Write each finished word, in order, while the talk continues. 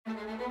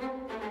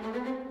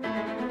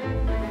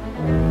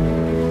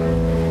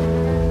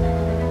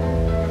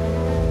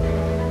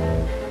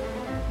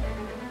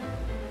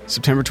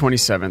September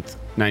 27th,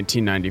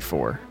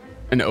 1994.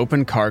 An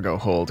open cargo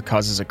hold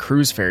causes a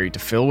cruise ferry to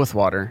fill with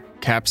water,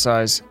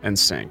 capsize, and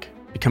sink,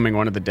 becoming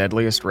one of the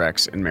deadliest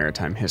wrecks in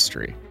maritime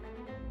history.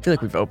 I feel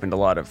like we've opened a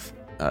lot of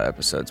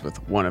episodes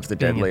with one of the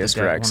deadliest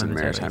wrecks in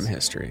maritime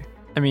history.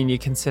 I mean, you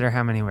consider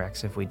how many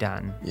wrecks have we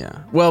done?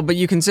 Yeah. Well, but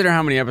you consider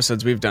how many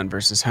episodes we've done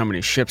versus how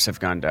many ships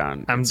have gone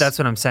down. That's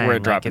what I'm saying. We're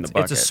dropping the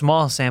bucket. It's a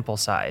small sample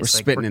size. We're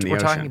spitting in the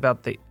ocean. We're talking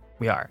about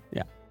we are.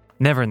 Yeah.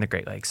 Never in the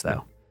Great Lakes, though.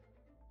 No.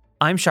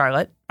 I'm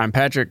Charlotte. I'm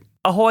Patrick.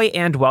 Ahoy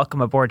and welcome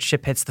aboard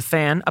Ship Hits the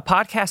Fan, a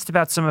podcast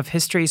about some of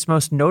history's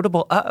most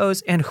notable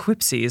uh-ohs and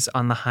whoopsies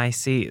on the high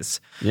seas.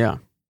 Yeah.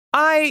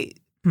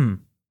 You haven't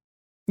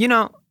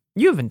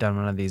done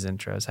one of these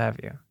intros, have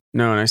you?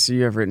 No, and I see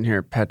you have written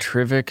here,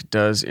 Patrivic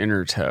does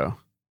inner toe.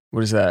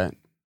 What is that?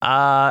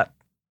 I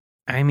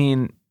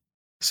mean...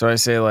 So I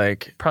say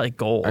like... Probably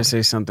gold. I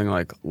say something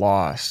like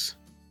loss,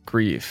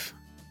 grief,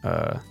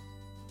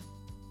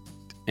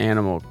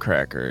 animal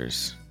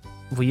crackers.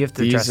 Well, you have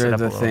to dress it up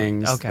a little. These are the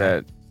things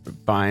that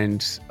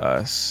bind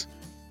us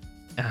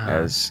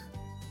as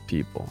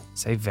people.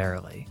 Say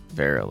verily.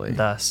 Verily.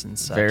 Thus and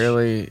such.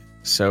 Verily,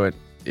 so it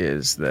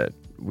is that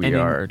we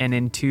are... And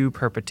into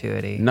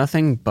perpetuity.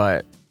 Nothing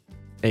but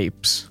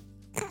apes.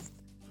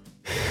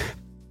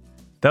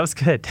 That was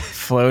good.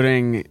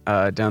 Floating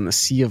down the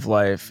sea of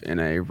life in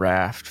a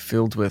raft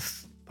filled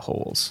with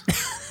holes.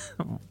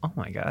 Oh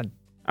my God.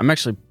 I'm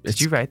actually...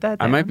 Did you write that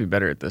down? I might be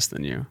better at this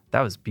than you.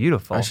 That was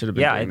beautiful. I should have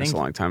been doing this a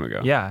long time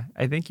ago. Yeah,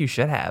 I think you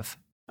should have.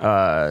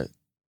 Well,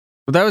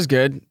 that was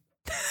good,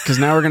 because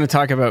now we're going to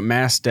talk about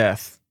mass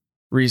death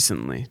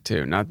recently,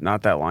 too.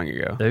 Not that long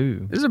ago.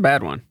 Ooh. This is a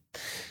bad one.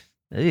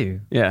 Ooh.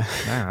 Yeah.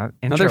 Wow,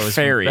 Another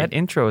fairy. That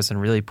intro is in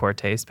really poor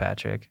taste,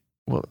 Patrick.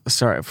 Well,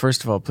 sorry.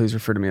 First of all, please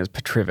refer to me as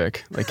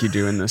Patrivic, like you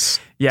do in this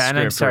Yeah, and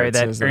I'm sorry,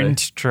 that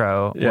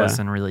intro Yeah. was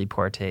in really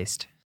poor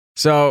taste.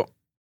 So,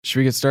 should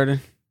we get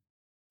started?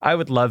 I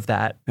would love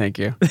that. Thank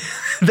you.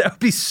 That would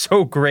be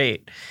so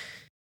great.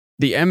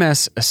 The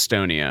MS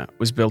Estonia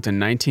was built in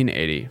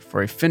 1980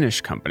 for a Finnish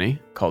company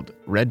called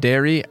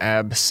Rederi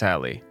Ab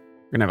Sally.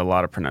 We're going to have a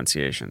lot of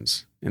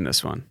pronunciations in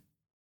this one.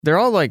 They're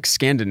all like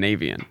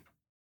Scandinavian,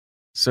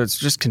 so it's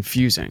just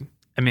confusing.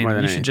 I mean,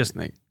 you should just...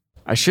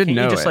 I should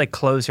know you just it. Like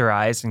close your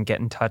eyes and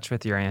get in touch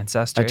with your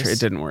ancestors? It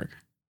didn't work.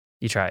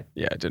 You tried?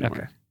 Yeah, it didn't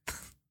work.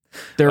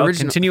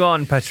 Continue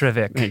on,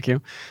 Petrovic. Thank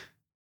you.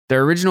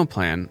 Their original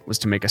plan was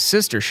to make a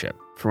sister ship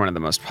for one of the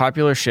most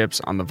popular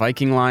ships on the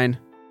Viking Line,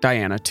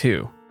 Diana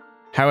II.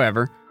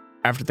 However,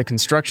 after the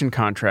construction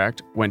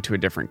contract went to a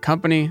different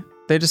company,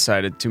 they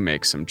decided to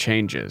make some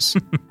changes.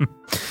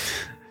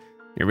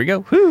 Here we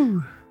go.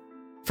 Woo.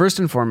 First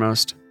and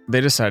foremost,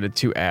 they decided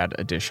to add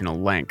additional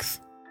length.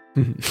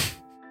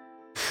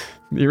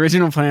 The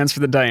original plans for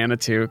the Diana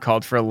II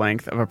called for a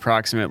length of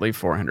approximately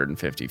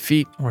 450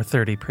 feet. Or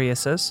 30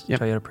 Priuses,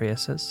 Yep. Toyota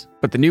Priuses.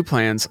 But the new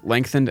plans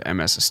lengthened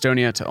MS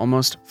Estonia to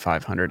almost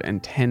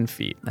 510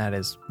 feet. That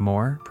is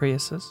more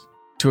Priuses?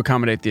 To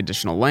accommodate the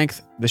additional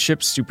length, the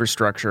ship's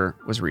superstructure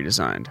was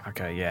redesigned.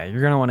 Okay, yeah,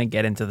 you're going to want to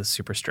get into the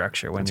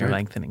superstructure when you're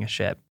lengthening a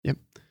ship. Yep.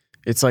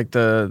 It's like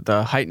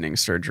the heightening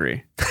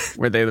surgery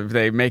where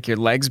they make your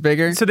legs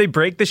bigger. So they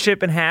break the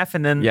ship in half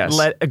and then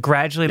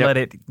gradually let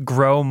it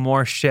grow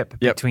more ship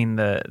between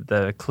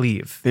the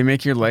cleave. They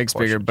make your legs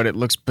bigger, but it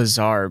looks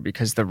bizarre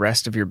because the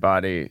rest of your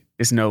body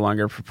is no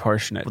longer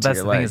proportionate to your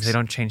legs. Well, that's the thing is they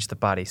don't change the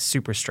body's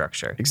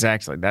superstructure.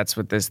 Exactly. So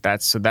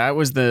that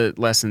was the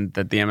lesson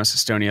that the MS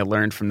Estonia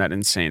learned from that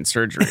insane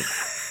surgery.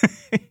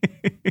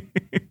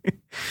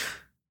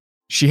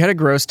 She had a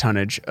gross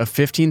tonnage of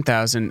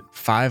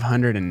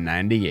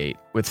 15,598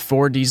 with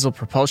 4 diesel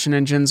propulsion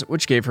engines,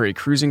 which gave her a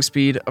cruising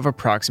speed of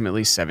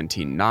approximately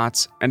 17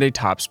 knots and a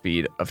top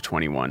speed of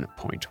 21.1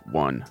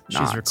 knots.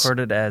 She's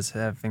recorded as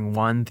having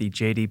won the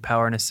J.D.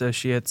 Power and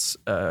Associates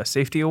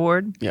Safety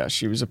Award. Yeah,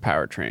 she was a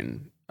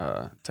powertrain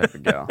type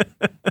of gal.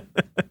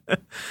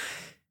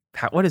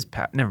 What is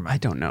power? Never mind. I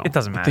don't know. It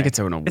doesn't matter. I think it's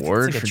an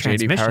award it's like for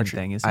J.D. Power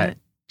thing, isn't it?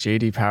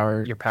 J.D.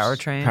 Power. Your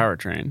powertrain?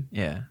 Powertrain.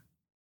 Yeah.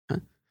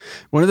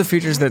 One of the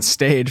features that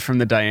stayed from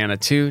the Diana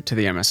II to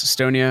the MS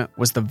Estonia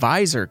was the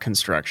visor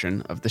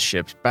construction of the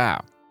ship's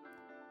bow.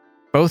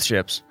 Both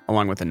ships,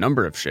 along with a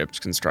number of ships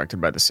constructed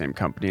by the same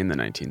company in the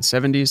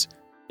 1970s,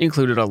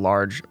 included a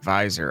large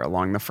visor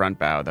along the front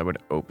bow that would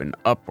open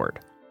upward.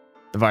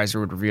 The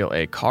visor would reveal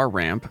a car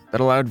ramp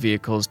that allowed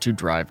vehicles to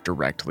drive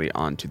directly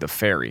onto the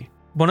ferry.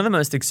 One of the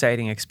most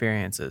exciting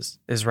experiences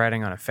is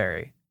riding on a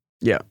ferry.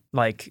 Yeah.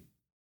 Like...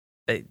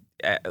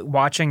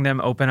 watching them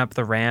open up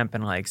the ramp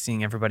and like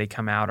seeing everybody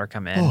come out or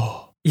come in.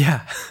 Oh.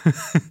 Yeah.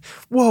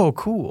 Whoa,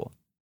 cool.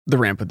 The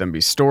ramp would then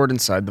be stored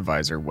inside the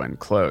visor when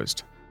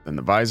closed. Then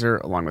the visor,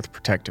 along with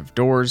protective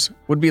doors,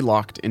 would be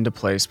locked into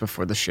place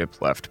before the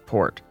ship left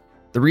port.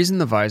 The reason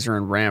the visor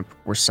and ramp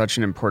were such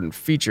an important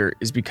feature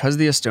is because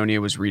the Estonia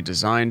was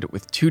redesigned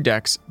with 2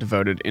 decks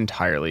devoted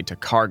entirely to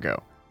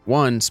cargo,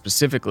 one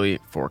specifically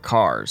for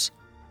cars.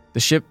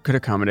 The ship could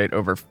accommodate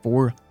over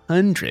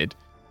 400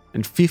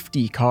 and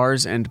 50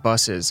 cars and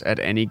buses at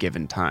any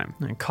given time.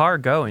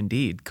 Cargo,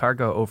 indeed.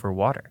 Cargo over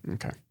water.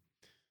 Okay.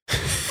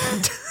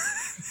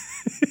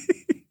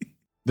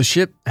 The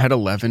ship had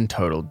 11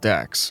 total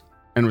decks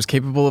and was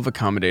capable of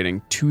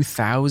accommodating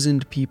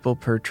 2,000 people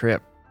per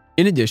trip.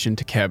 In addition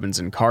to cabins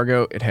and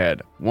cargo, it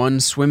had one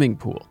swimming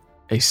pool,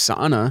 a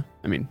sauna.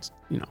 I mean,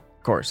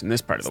 of course, in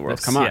this part of the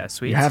world, come on. Yeah,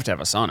 sweet. You have to have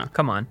a sauna.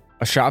 Come on.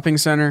 A shopping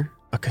center,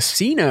 a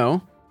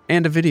casino,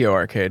 and a video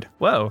arcade.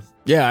 Whoa.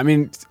 Yeah, I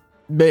mean,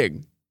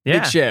 big. Yeah.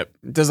 Big ship.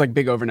 It does like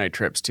big overnight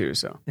trips too,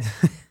 so.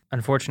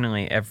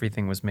 Unfortunately,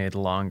 everything was made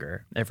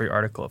longer. Every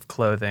article of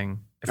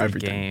clothing,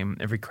 every game,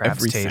 every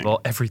crafts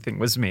table, everything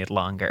was made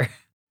longer.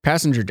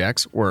 Passenger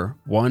decks were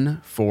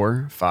 1,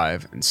 4,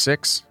 5, and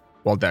 6,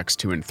 while decks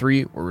 2 and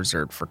 3 were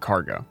reserved for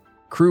cargo.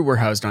 Crew were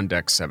housed on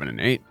decks 7 and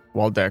 8,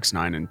 while decks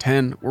 9 and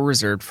 10 were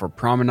reserved for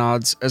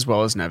promenades as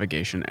well as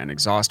navigation and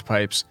exhaust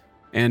pipes,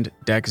 and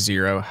deck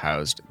 0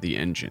 housed the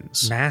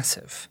engines.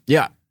 Massive.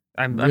 Yeah.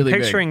 I'm really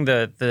picturing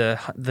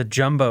the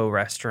jumbo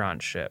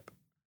restaurant ship.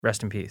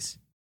 Rest in peace.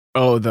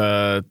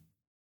 Oh,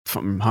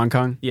 from Hong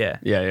Kong? Yeah.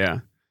 Yeah.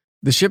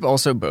 The ship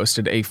also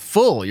boasted you're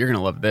going to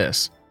love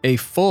this, a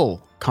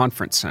full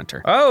conference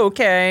center. Oh,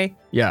 okay.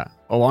 Yeah,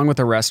 along with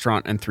a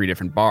restaurant and 3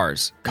 different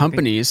bars.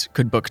 Companies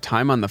could book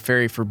time on the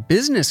ferry for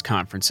business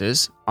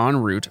conferences en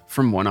route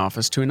from one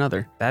office to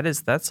another.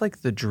 That's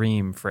like the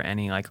dream for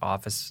any like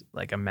office,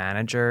 like a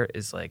manager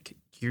is like,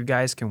 you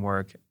guys can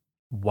work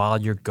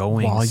while you're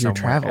going somewhere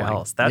traveling.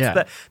 else.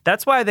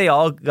 That's why they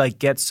all like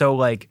get so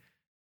like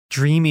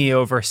dreamy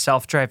over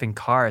self-driving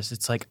cars.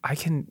 It's like I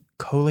can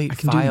collate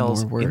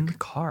files in the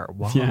car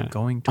while I'm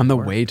going to on the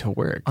work. way to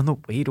work. On the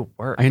way to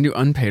work. I can do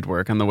unpaid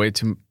work on the way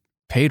to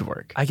paid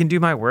work. I can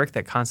do my work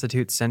that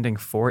constitutes sending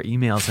 4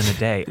 emails in a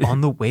day on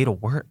the way to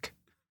work.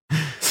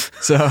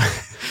 So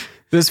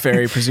this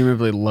ferry,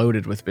 presumably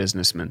loaded with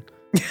businessmen,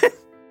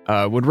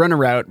 would run a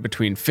route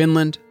between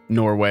Finland,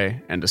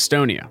 Norway, and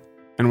Estonia,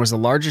 and was the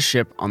largest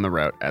ship on the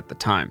route at the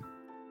time.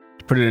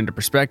 To put it into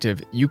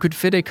perspective, you could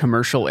fit a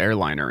commercial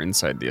airliner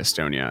inside the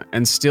Estonia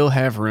and still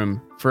have room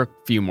for a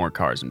few more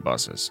cars and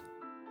buses.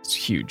 It's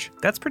huge.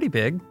 That's pretty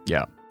big.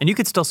 Yeah. And you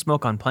could still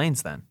smoke on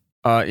planes then.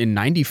 In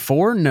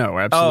 94? No,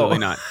 absolutely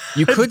not.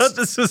 You could. I thought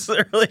this was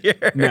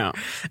earlier. No.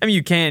 I mean,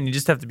 you can. You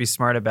just have to be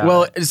smart about it.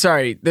 Well,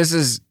 sorry. This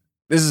is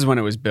when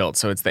it was built,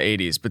 so it's the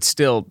 80s. But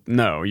still,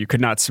 no, you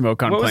could not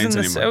smoke on planes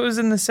anymore. It was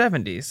in the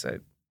 70s.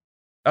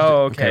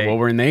 Okay. Well,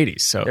 we're in the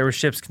 80s, so. There were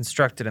ships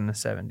constructed in the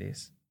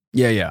 70s.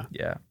 Yeah. Yeah.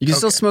 You can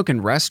still smoke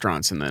in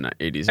restaurants in the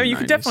 80s and you 90s.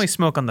 could definitely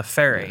smoke on the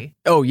ferry.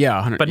 Oh, yeah.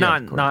 100, but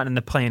not in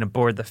the plane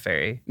aboard the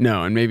ferry.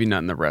 No, and maybe not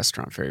in the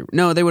restaurant ferry.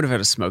 No, they would have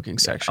had a smoking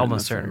section.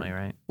 Almost certainly,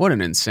 right? What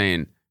an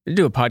insane. They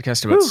do a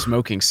podcast about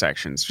smoking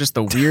sections. Just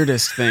the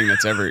weirdest thing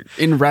that's ever,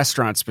 in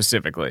restaurants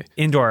specifically.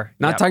 Indoor.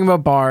 Not talking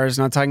about bars,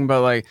 not talking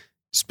about like,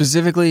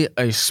 specifically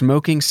a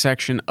smoking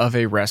section of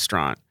a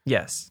restaurant.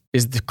 Yes.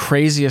 Is the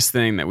craziest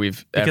thing that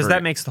we've ever. Because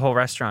that makes the whole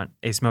restaurant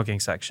a smoking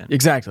section.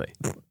 Exactly.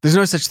 There's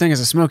no such thing as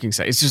a smoking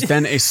section. It's just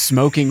then a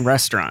smoking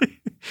restaurant.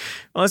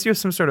 Unless you have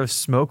some sort of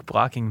smoke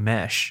blocking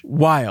mesh.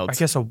 Wild. I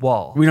guess a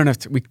wall. We don't have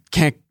to. We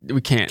can't.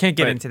 Can't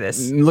get into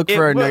this. Look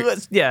for our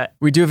next. Yeah.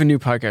 We do have a new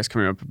podcast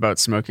coming up about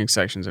smoking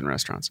sections in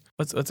restaurants.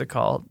 What's it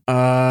called?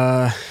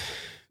 I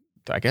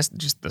guess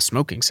just the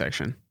smoking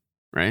section,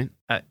 right?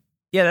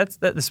 Yeah,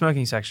 the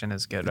smoking section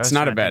is good. It's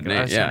not a bad name.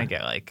 I was trying to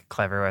get like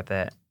clever with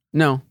it.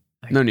 No,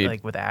 no need.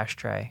 Like with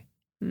ashtray.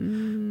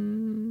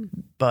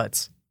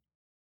 But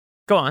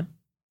go on.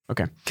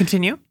 Okay.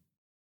 Continue.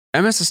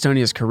 MS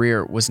Estonia's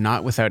career was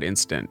not without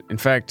incident. In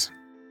fact,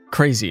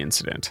 crazy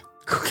incident.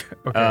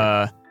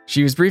 Okay.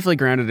 She was briefly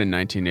grounded in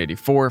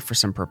 1984 for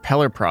some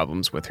propeller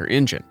problems with her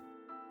engine.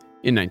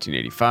 In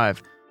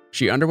 1985,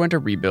 she underwent a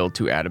rebuild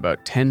to add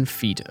about 10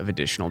 feet of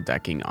additional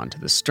decking onto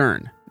the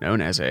stern,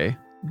 known as a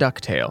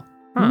ducktail.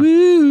 Huh.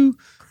 Woo!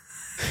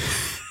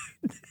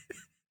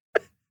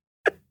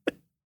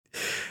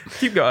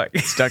 Keep going.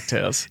 It's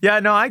DuckTales.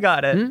 Yeah, no, I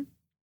got it. Mm-hmm.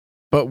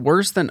 But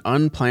worse than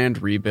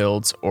unplanned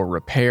rebuilds or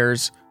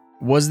repairs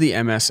was the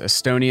MS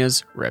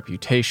Estonia's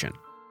reputation.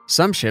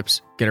 Some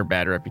ships get a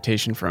bad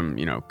reputation from,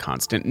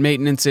 constant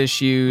maintenance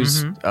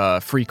issues,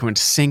 frequent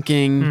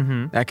sinking.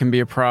 Mm-hmm. That can be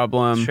a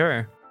problem.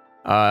 Sure.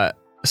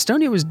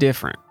 Estonia was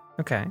different.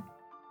 Okay.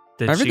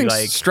 Everything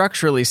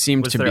structurally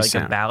seemed to be Was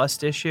there sound. a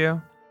ballast issue?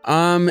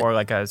 Or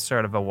like a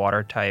sort of a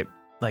water type,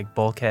 like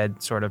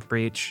bulkhead sort of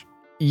breach?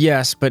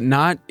 Yes, but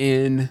not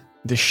in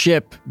the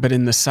ship, but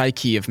in the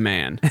psyche of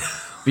man.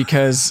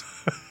 Because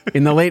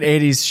in the late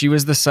 80s, she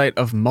was the site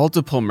of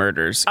multiple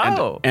murders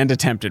and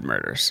attempted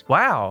murders.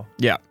 Wow.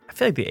 Yeah. I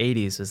feel like the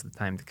 80s is the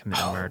time to commit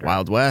a murder.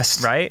 Wild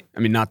West. Right?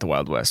 I mean, not the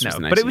Wild West. No,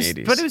 it was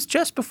the 1980s. but it was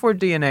just before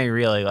DNA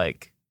really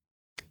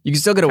you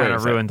can still get away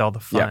with it. Ruined all the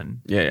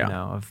fun.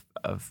 Yeah.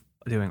 Of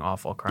doing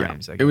awful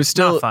crimes. Yeah. It was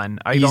still not fun.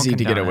 easy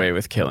to get away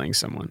with killing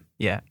someone.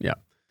 Yeah. Yeah.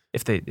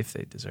 If they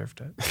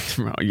deserved it.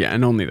 Well, yeah,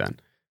 and only then.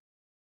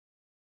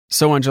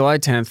 So on July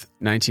 10th,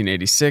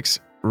 1986,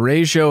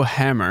 Rejo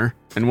Hammer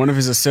and one of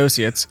his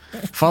associates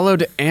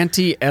followed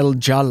Antti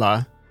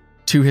Eljala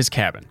to his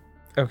cabin.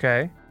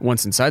 Okay.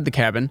 Once inside the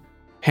cabin,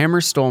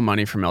 Hammer stole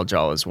money from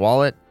Eljala's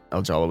wallet.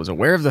 Eljala was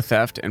aware of the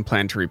theft and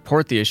planned to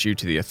report the issue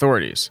to the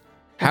authorities.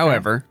 Okay.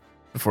 However,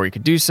 before he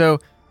could do so,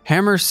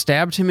 Hammer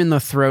stabbed him in the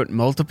throat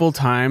multiple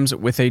times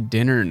with a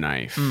dinner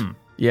knife.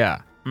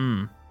 Yeah.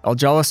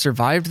 Aljala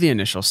survived the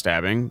initial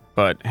stabbing,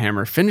 but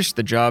Hammer finished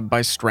the job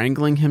by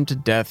strangling him to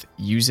death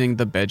using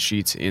the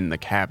bedsheets in the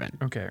cabin.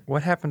 Okay,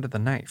 what happened to the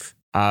knife?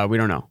 We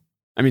don't know.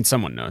 I mean,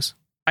 someone knows.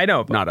 I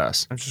know, but not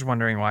us. I'm just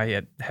wondering why he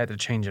had to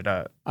change it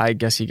up. I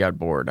guess he got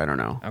bored. I don't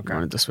know. Okay. He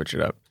wanted to switch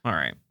it up. All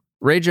right.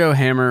 Ray Joe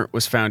Hammer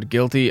was found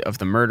guilty of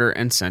the murder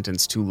and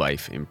sentenced to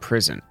life in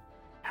prison.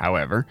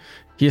 However,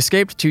 he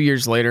escaped 2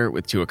 years later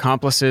with 2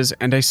 accomplices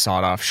and a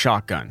sawed-off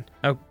shotgun.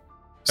 Oh,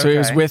 so he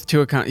was with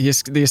 2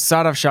 the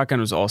sawed-off shotgun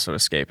was also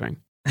escaping.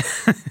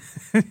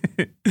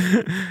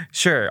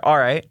 Sure, all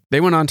right. They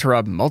went on to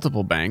rob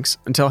multiple banks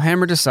until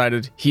Hammer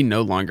decided he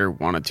no longer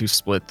wanted to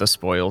split the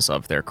spoils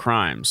of their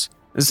crimes.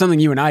 This is something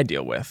you and I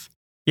deal with.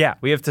 Yeah,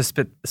 we have to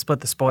split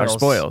the spoils. Our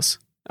spoils.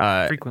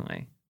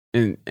 Frequently.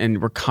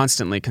 And we're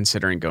constantly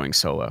considering going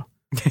solo.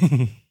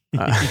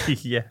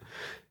 Yeah.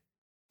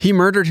 He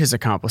murdered his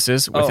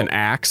accomplices with an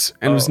axe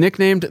and was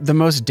nicknamed the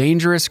most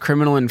dangerous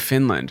criminal in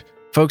Finland.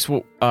 Folks,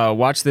 will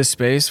watch this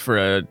space for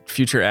a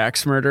future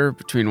axe murder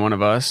between one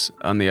of us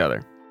on the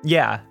other.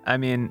 Yeah, I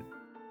mean,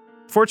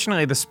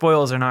 fortunately, the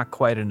spoils are not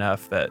quite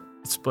enough that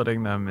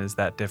splitting them is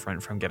that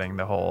different from getting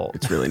the whole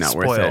It's really not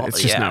spoil. worth it.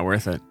 It's just not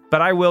worth it.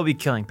 But I will be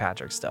killing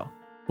Patrick still.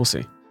 We'll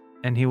see.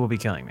 And he will be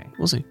killing me.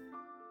 We'll see.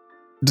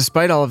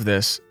 Despite all of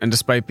this, and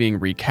despite being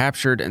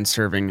recaptured and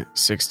serving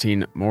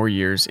 16 more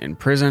years in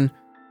prison,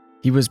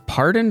 he was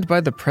pardoned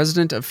by the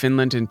president of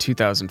Finland in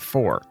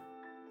 2004,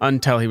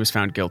 until he was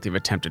found guilty of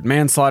attempted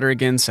manslaughter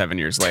again 7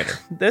 years later.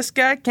 This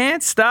guy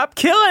can't stop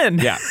killing.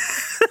 Yeah.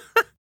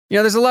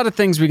 There's a lot of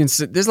things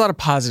there's a lot of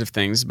positive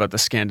things about the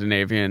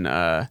Scandinavian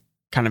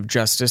kind of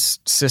justice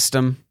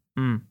system,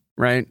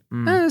 right?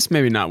 It's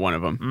maybe not one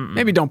of them.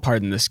 Maybe don't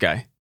pardon this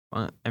guy.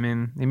 Well, I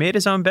mean, he made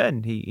his own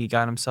bed. He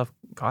got himself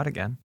caught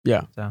again.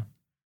 Yeah. So.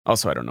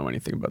 Also, I don't know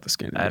anything about the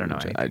Scandinavian. I don't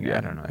know.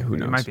 I don't know. Who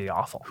knows? It might be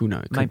awful. Who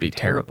knows? It might could be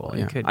terrible.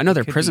 Yeah. I know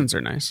their prisons are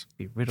nice.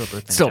 Be riddled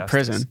with still injustice.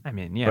 prison. I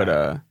mean, yeah.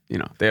 But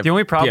they have the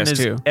only problem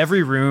PS2. is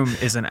every room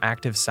is an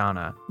active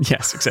sauna.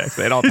 Yes,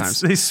 exactly. At all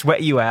times. They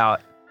sweat you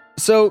out.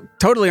 So,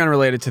 totally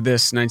unrelated to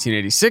this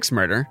 1986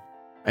 murder,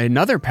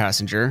 another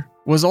passenger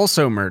was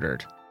also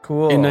murdered.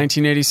 Cool. In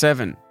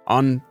 1987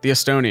 on the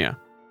Estonia,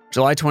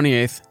 July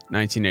 28th,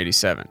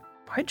 1987.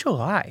 Why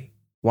July?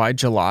 Why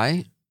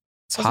July?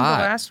 It's Wasn't hot.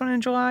 the last one in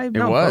July? It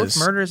no, was.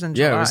 Both murders in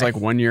July. Yeah, it was like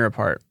 1 year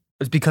apart.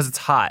 It's because it's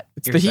hot.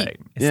 It's the heat.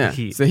 It's the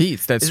heat. It's the heat.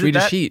 It's that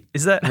Swedish heat.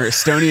 Is that or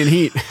Estonian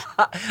heat?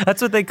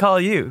 That's what they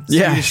call you.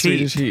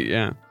 Swedish heat.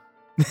 Yeah.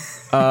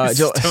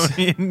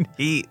 Estonian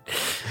heat.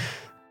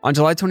 On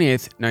July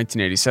 28th,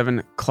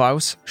 1987,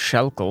 Klaus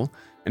Schelkel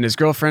and his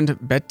girlfriend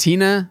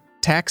Bettina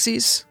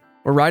Taxis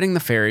were riding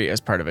the ferry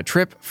as part of a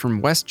trip from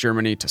West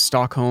Germany to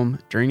Stockholm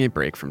during a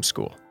break from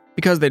school.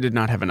 Because they did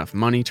not have enough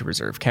money to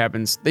reserve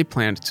cabins, they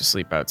planned to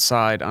sleep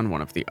outside on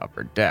one of the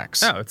upper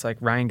decks. Oh, it's like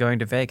Ryan going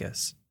to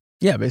Vegas.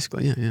 Yeah,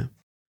 basically, yeah.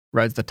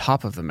 Rides the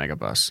top of the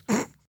megabus.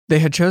 They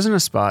had chosen a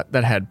spot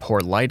that had poor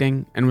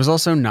lighting and was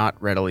also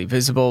not readily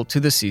visible to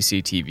the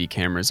CCTV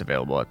cameras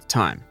available at the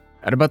time.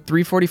 At about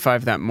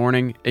 3:45 that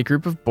morning, a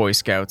group of Boy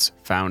Scouts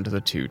found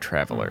the 2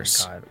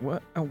 travelers. Oh my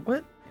God.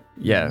 What?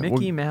 Yeah.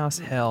 Mickey Mouse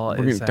hell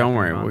is don't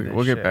worry, on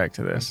we'll this get back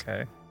to this.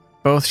 Okay.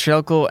 Both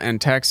Schelkel and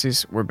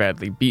Taxis were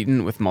badly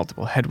beaten with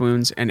multiple head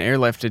wounds and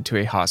airlifted to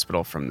a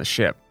hospital from the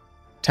ship.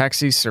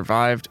 Taxis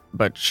survived,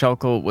 but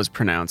Schelkel was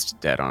pronounced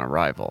dead on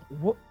arrival.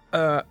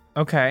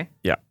 Okay.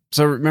 Yeah.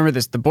 So remember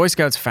this, the Boy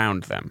Scouts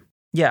found them.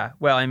 Yeah,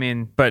 well, I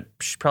mean, but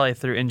probably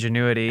through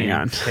ingenuity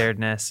and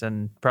preparedness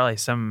and probably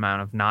some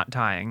amount of knot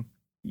tying.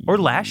 Or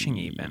lashing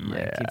even. Yeah.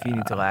 Like if you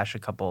need to lash a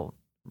couple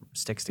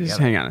sticks together. Just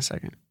hang on a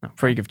second.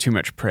 Before you give too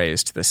much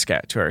praise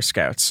to our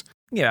scouts.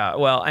 Yeah,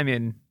 well, I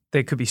mean,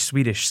 they could be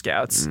Swedish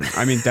scouts.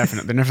 I mean,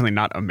 definitely. They're definitely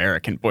not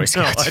American Boy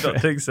Scouts. No, I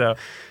don't think so.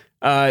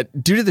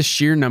 Due to the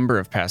sheer number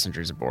of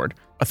passengers aboard,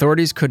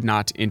 authorities could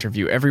not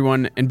interview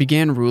everyone and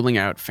began ruling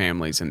out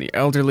families and the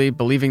elderly,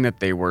 believing that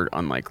they were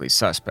unlikely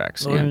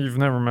suspects. Well, you've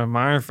never met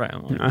my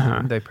family.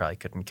 They probably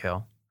couldn't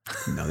kill.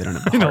 No, they don't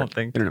have the heart.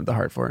 They don't have the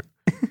heart for it.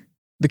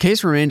 The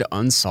case remained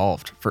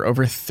unsolved for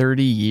over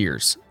 30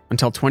 years,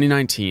 until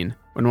 2019,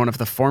 when one of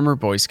the former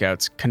Boy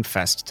Scouts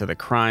confessed to the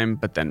crime,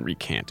 but then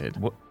recanted.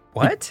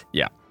 What?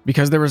 Yeah.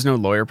 Because there was no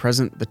lawyer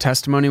present, the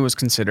testimony was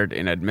considered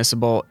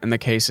inadmissible, and the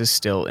case is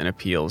still in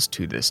appeals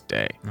to this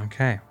day.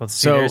 Okay. Well,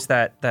 so there's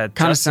that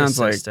kind of sounds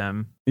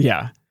system.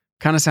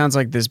 Kind of sounds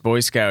like this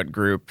Boy Scout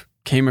group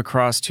came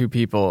across 2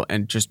 people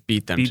and just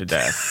beat them to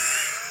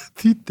death.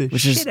 Beat the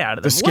shit out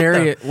of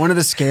them. One of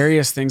the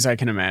scariest things I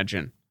can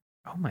imagine.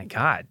 Oh my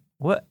God.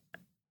 What?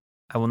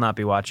 I will not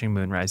be watching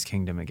Moonrise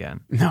Kingdom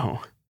again.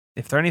 No.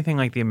 If they're anything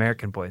like the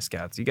American Boy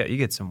Scouts, you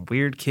get some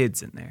weird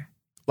kids in there.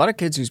 A lot of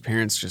kids whose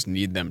parents just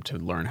need them to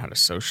learn how to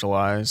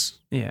socialize.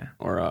 Yeah.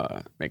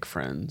 Or make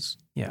friends.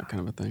 Yeah. That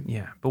kind of a thing.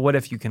 Yeah. But what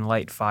if you can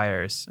light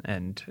fires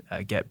and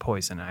get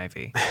poison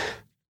ivy?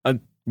 A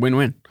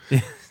win-win.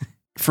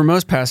 For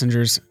most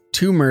passengers,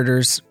 2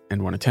 murders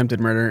and 1 attempted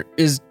murder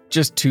is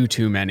just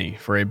too many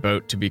for a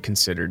boat to be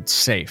considered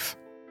safe.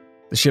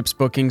 The ship's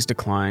bookings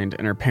declined,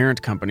 and her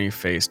parent company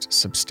faced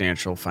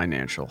substantial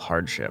financial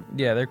hardship.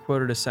 Yeah, they're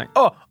quoted as saying,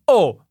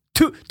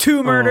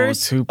 two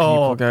murders? Two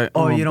people got...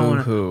 you don't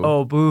want to...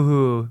 Oh,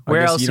 boo-hoo.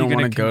 Where else you don't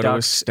want to go to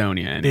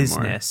Estonia anymore?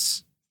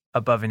 Business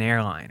above an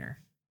airliner.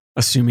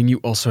 Assuming you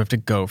also have to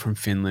go from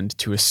Finland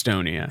to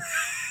Estonia.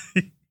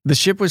 The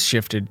ship was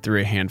shifted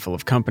through a handful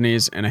of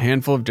companies and a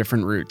handful of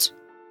different routes,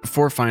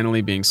 before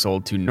finally being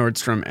sold to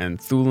Nordstrom and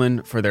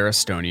Thulin for their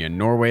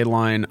Estonia-Norway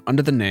line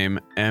under the name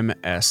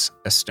MS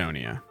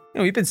Estonia.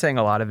 We've been saying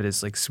a lot of it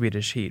is like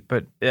Swedish heat,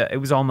 but it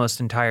was almost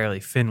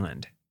entirely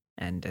Finland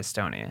and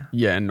Estonia.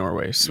 Yeah, and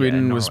Norway.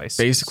 Sweden was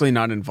basically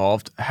not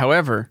involved.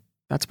 However,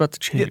 that's about to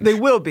change. Yeah, they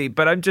will be,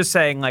 but I'm just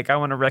saying, like, I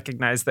want to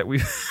recognize that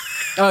we've...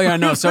 Oh, yeah,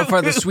 no. So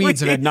far, the Swedes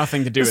have had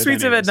nothing to do with it. The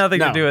Swedes have had nothing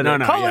to do with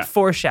it. Call it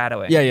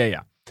foreshadowing.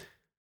 Yeah.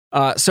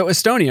 So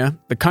Estonia,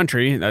 the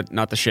country,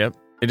 not the ship,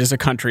 it is a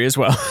country as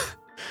well,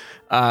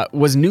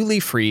 was newly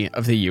free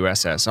of the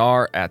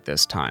USSR at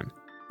this time.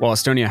 While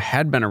Estonia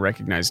had been a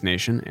recognized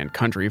nation and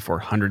country for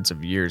hundreds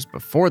of years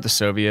before the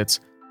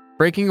Soviets,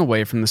 breaking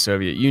away from the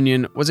Soviet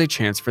Union was a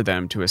chance for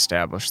them to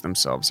establish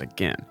themselves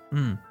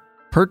again.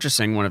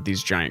 Purchasing one of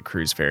these giant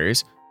cruise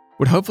ferries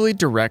would hopefully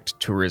direct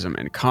tourism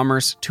and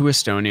commerce to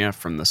Estonia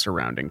from the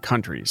surrounding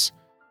countries.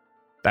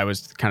 That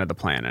was kind of the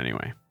plan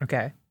anyway.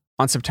 Okay.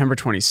 On September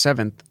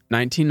 27th,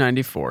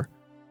 1994,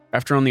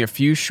 after only a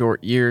few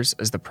short years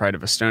as the pride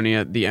of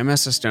Estonia, the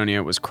MS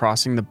Estonia was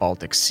crossing the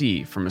Baltic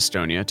Sea from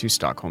Estonia to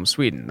Stockholm,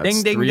 Sweden.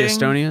 That's ding, three ding.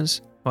 Estonias.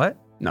 What?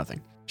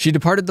 Nothing. She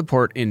departed the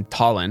port in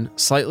Tallinn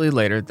slightly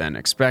later than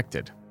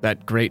expected,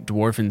 that great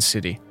dwarven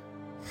city.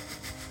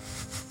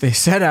 They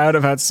set out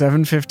about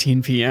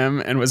 7:15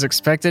 p.m. and was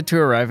expected to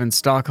arrive in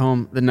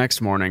Stockholm the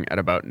next morning at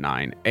about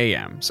 9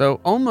 a.m.,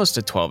 so almost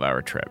a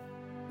 12-hour trip.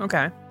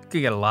 Okay.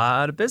 Could get a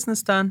lot of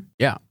business done.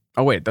 Yeah.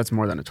 Oh, wait, that's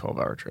more than a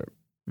 12-hour trip.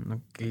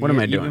 Okay, what am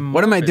I doing?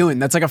 What am I doing?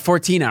 That's like a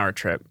 14-hour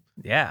trip.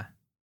 Yeah.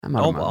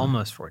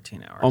 Almost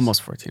 14 hours.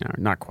 Almost 14 hours.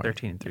 Not quite.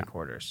 13 and three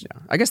quarters.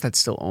 Yeah. I guess that's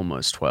still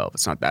almost 12.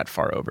 It's not that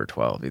far over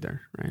 12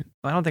 either, right?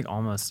 Well, I don't think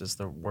almost is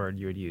the word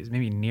you would use.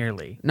 Maybe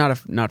nearly.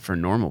 Not for a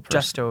normal person.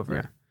 Just over.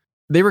 Yeah.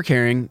 They were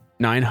carrying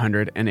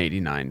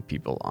 989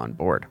 people on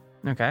board.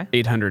 Okay.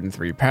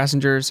 803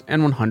 passengers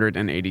and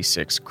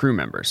 186 crew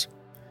members.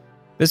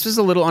 This was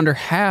a little under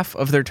half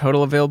of their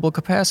total available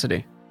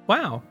capacity.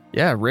 Wow.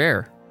 Yeah,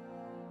 rare.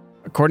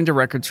 According to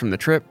records from the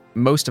trip,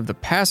 most of the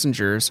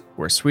passengers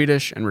were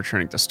Swedish and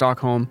returning to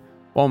Stockholm,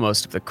 while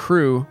most of the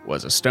crew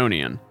was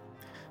Estonian.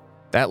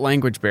 That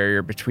language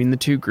barrier between the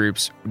two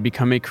groups would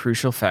become a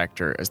crucial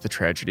factor as the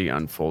tragedy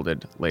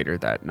unfolded later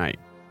that night.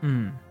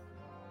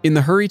 In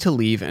the hurry to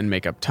leave and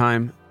make up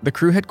time, the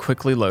crew had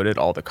quickly loaded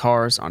all the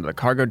cars onto the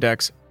cargo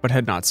decks, but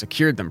had not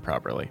secured them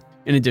properly.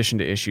 In addition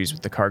to issues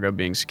with the cargo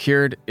being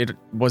secured, it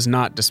was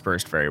not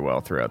dispersed very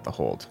well throughout the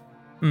hold.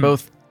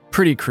 Both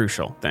pretty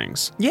crucial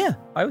things. Yeah,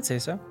 I would say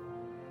so.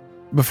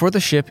 Before the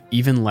ship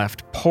even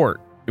left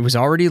port, it was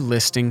already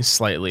listing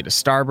slightly to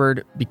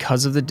starboard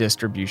because of the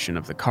distribution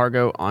of the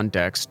cargo on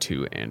decks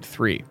 2 and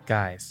 3.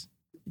 Guys.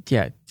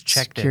 Yeah,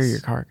 check secure this. your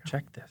cargo.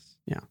 Check this.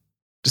 Yeah.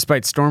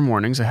 Despite storm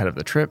warnings ahead of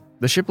the trip,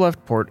 the ship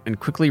left port and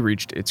quickly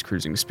reached its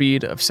cruising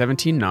speed of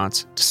 17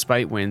 knots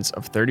despite winds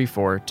of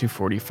 34 to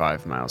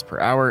 45 miles per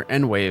hour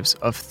and waves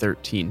of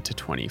 13 to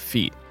 20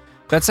 feet.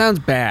 That sounds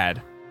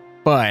bad,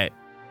 but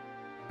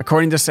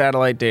according to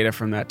satellite data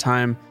from that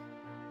time,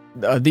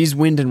 these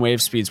wind and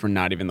wave speeds were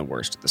not even the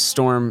worst of the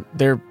storm.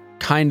 They're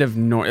kind of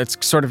it's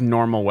sort of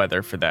normal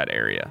weather for that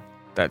area,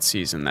 that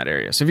season, that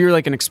area. So if you're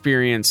like an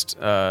experienced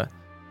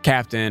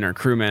captain or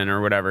crewman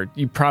or whatever,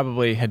 you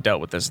probably had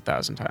dealt with this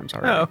 1,000 times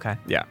already. Oh, okay.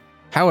 Yeah.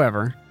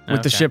 However,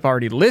 with the ship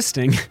already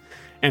listing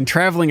and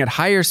traveling at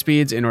higher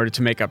speeds in order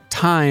to make up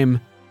time,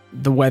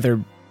 the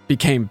weather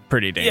became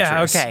pretty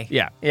dangerous. Yeah,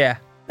 okay. Yeah.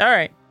 All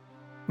right.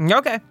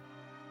 Okay.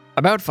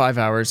 About 5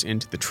 hours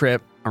into the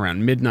trip,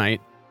 around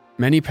midnight,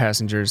 many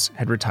passengers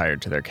had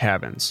retired to their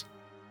cabins.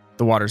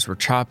 The waters were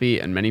choppy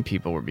and many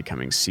people were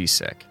becoming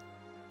seasick.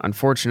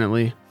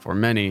 Unfortunately, for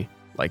many,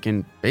 like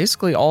in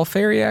basically all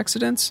ferry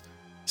accidents,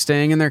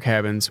 staying in their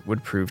cabins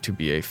would prove to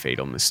be a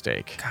fatal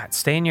mistake. God,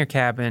 stay in your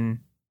cabin,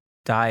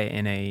 die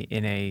in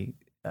a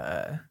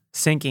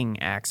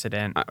sinking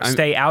accident,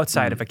 stay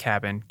outside of a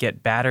cabin,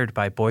 get battered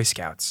by Boy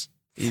Scouts.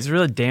 He's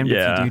really damned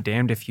if you do,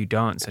 damned if you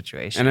don't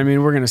situation. And I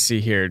mean, we're going to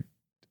see here,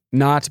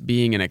 not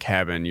being in a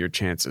cabin, your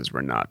chances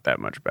were not that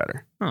much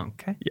better. Oh,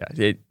 okay.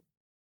 Yeah,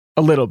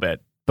 a little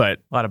bit, but...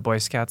 A lot of Boy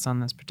Scouts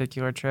on this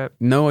particular trip?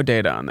 No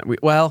data on that.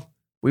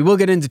 We will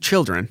get into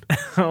children.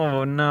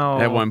 Oh, no.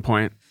 At one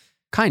point.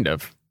 Kind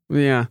of.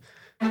 Yeah.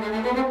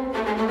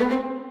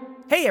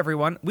 Hey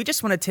everyone, we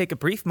just want to take a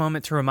brief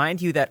moment to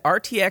remind you that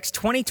RTX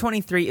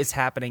 2023 is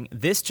happening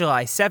this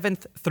July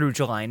 7th through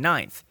July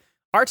 9th.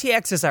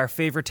 RTX is our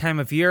favorite time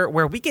of year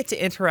where we get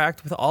to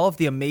interact with all of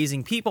the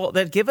amazing people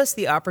that give us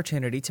the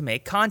opportunity to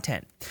make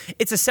content.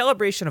 It's a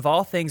celebration of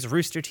all things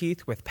Rooster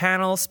Teeth with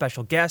panels,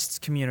 special guests,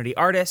 community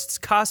artists,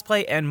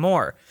 cosplay, and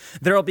more.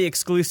 There will be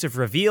exclusive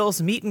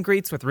reveals, meet and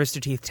greets with Rooster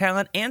Teeth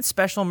talent, and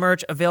special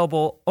merch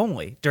available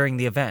only during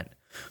the event.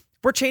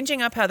 We're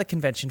changing up how the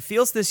convention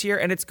feels this year,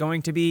 and it's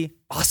going to be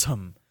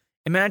awesome.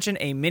 Imagine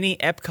a mini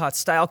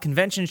Epcot-style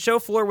convention show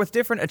floor with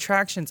different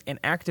attractions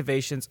and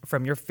activations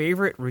from your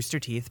favorite Rooster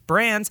Teeth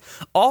brands,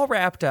 all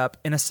wrapped up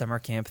in a summer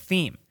camp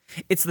theme.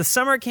 It's the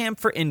summer camp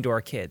for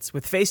indoor kids,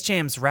 with Face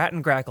Jam's Rat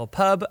and Grackle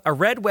Pub, a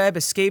Red Web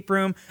escape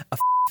room, a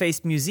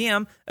Faced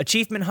museum,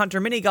 Achievement Hunter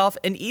mini golf,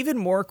 and even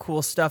more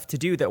cool stuff to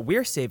do that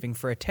we're saving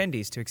for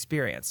attendees to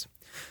experience.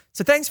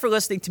 So thanks for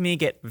listening to me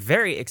get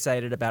very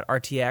excited about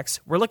RTX.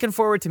 We're looking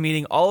forward to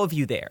meeting all of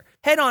you there.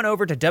 Head on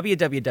over to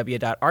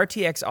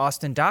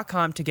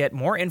www.rtxaustin.com to get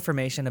more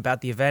information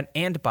about the event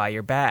and buy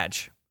your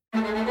badge.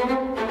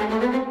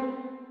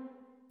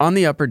 On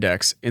the upper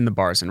decks, in the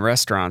bars and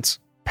restaurants,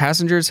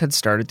 passengers had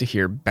started to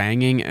hear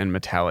banging and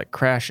metallic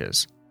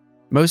crashes.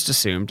 Most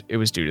assumed it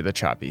was due to the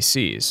choppy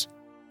seas.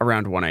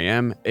 Around 1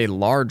 a.m., a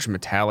large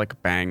metallic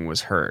bang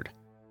was heard.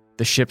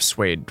 The ship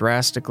swayed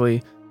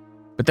drastically,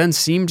 but then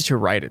seemed to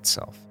right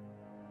itself.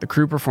 The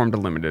crew performed a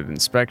limited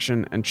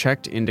inspection and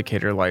checked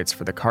indicator lights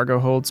for the cargo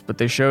holds, but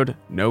they showed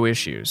no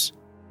issues.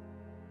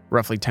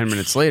 Roughly 10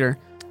 minutes later,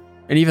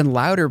 an even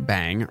louder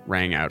bang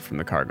rang out from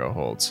the cargo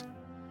holds.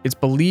 It's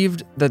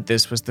believed that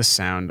this was the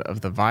sound of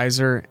the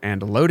visor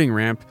and loading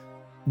ramp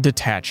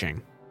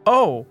detaching.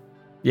 Oh.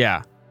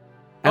 Yeah.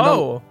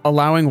 And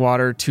allowing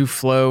water to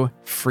flow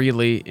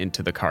freely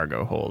into the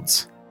cargo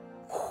holds.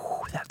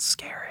 Ooh, that's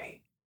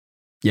scary.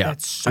 Yeah.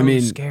 That's so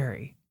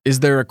scary. Is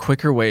there a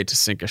quicker way to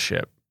sink a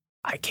ship?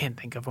 I can't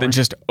think of one. Than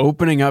just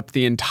opening up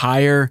the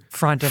entire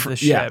front of the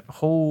ship. Yeah.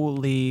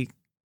 Holy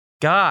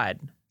God.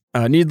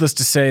 Needless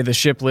to say, the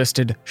ship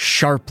listed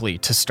sharply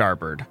to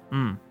starboard.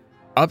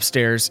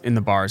 Upstairs, in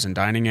the bars and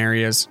dining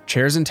areas,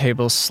 chairs and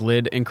tables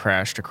slid and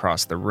crashed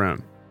across the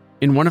room.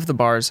 In one of the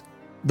bars,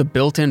 the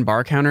built-in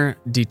bar counter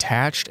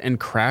detached and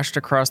crashed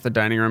across the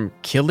dining room,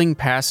 killing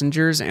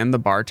passengers and the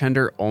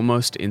bartender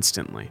almost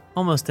instantly.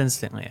 Almost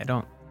instantly. I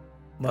don't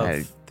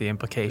love the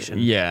implication.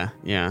 Yeah.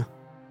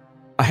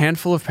 A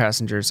handful of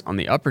passengers on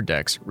the upper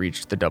decks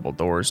reached the double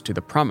doors to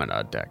the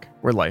promenade deck,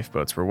 where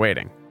lifeboats were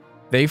waiting.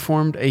 They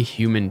formed a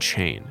human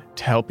chain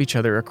to help each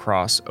other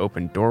across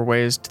open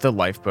doorways to the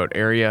lifeboat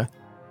area,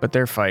 but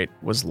their fight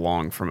was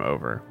long from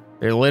over.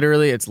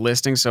 It's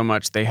listing so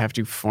much they have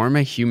to form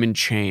a human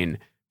chain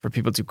for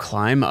people to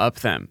climb up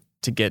them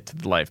to get to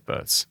the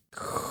lifeboats.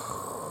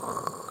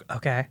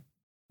 Okay.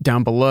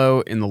 Down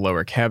below, in the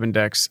lower cabin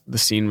decks, the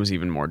scene was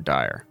even more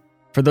dire.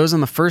 For those on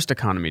the first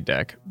economy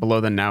deck,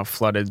 below the now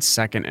flooded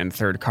second and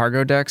third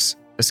cargo decks,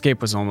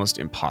 escape was almost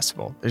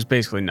impossible. There's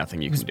basically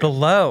nothing you can do.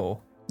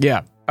 Below?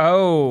 Yeah.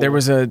 Oh. There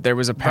was a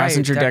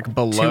passenger deck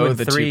below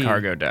the two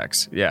cargo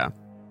decks. Yeah.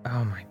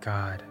 Oh my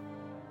God.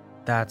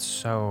 That's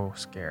so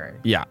scary.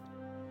 Yeah.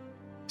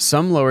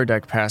 Some lower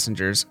deck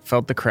passengers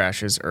felt the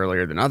crashes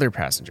earlier than other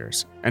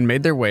passengers and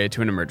made their way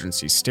to an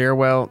emergency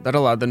stairwell that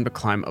allowed them to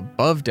climb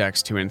above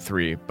decks 2 and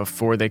 3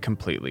 before they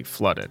completely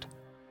flooded.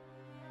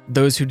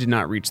 Those who did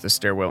not reach the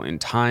stairwell in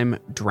time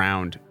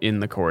drowned in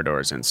the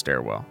corridors and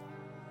stairwell.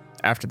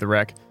 After the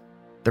wreck,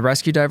 the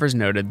rescue divers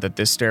noted that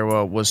this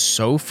stairwell was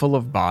so full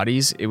of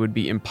bodies it would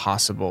be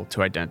impossible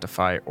to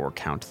identify or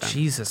count them.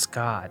 Jesus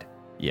God.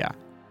 Yeah.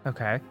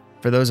 Okay.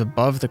 For those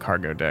above the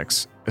cargo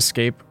decks,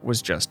 escape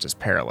was just as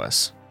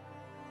perilous.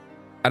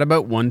 At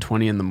about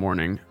 1:20 in the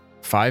morning,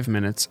 5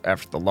 minutes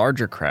after the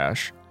larger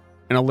crash,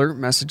 an alert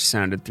message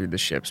sounded through the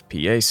ship's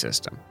PA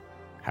system.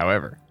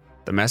 However,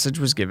 the message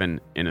was given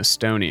in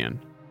Estonian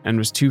and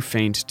was too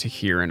faint to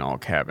hear in all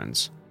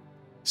cabins.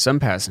 Some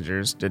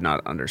passengers did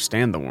not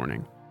understand the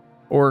warning,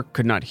 or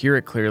could not hear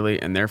it clearly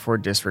and therefore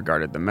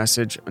disregarded the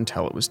message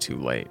until it was too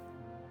late.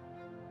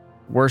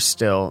 Worse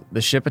still,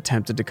 the ship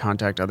attempted to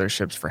contact other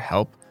ships for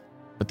help,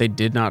 but they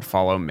did not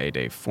follow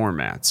Mayday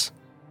formats.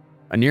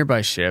 A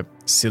nearby ship,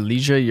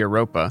 Silesia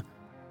Europa,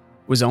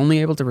 was only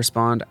able to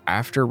respond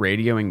after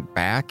radioing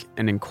back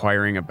and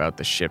inquiring about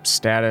the ship's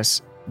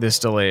status. This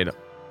delayed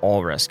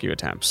all rescue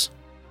attempts.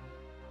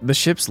 The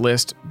ship's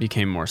list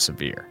became more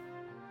severe.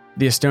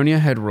 The Estonia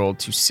had rolled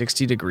to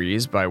 60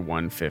 degrees by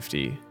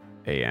 1:50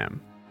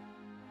 a.m.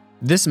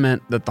 This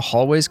meant that the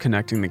hallways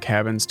connecting the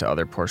cabins to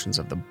other portions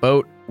of the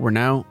boat were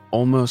now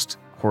almost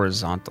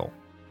horizontal.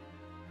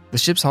 The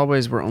ship's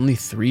hallways were only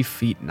 3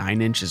 feet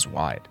 9 inches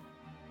wide.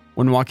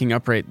 When walking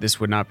upright,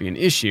 this would not be an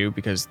issue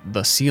because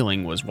the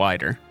ceiling was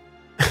wider.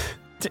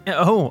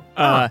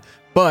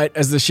 But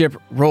as the ship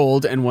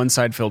rolled and one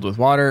side filled with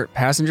water,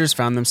 passengers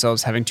found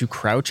themselves having to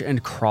crouch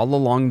and crawl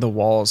along the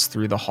walls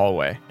through the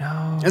hallway.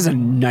 No. It was a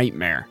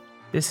nightmare.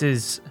 This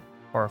is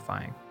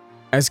horrifying.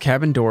 As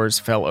cabin doors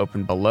fell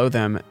open below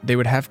them, they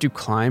would have to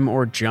climb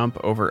or jump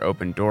over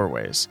open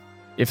doorways.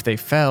 If they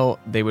fell,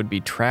 they would be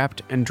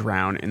trapped and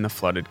drown in the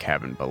flooded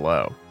cabin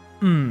below.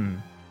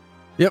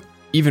 Yep.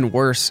 Even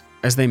worse,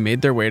 as they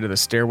made their way to the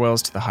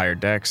stairwells to the higher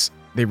decks,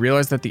 they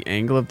realized that the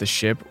angle of the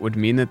ship would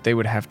mean that they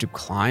would have to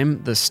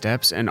climb the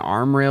steps and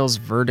arm rails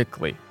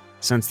vertically,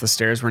 since the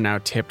stairs were now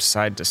tipped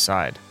side to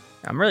side.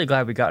 I'm really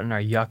glad we got in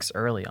our yucks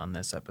early on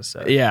this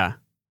episode. Yeah.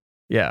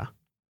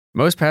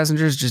 Most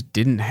passengers just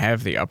didn't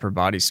have the upper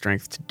body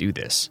strength to do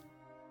this.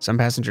 Some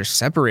passengers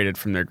separated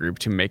from their group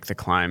to make the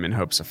climb in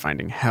hopes of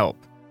finding help.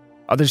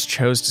 Others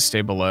chose to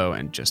stay below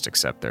and just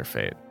accept their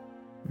fate.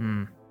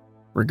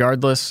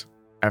 Regardless,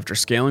 after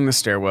scaling the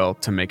stairwell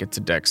to make it to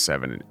decks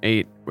 7 and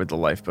 8, where the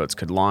lifeboats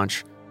could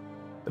launch,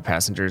 the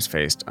passengers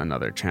faced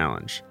another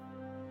challenge.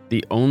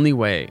 The only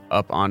way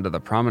up onto the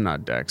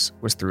promenade decks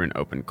was through an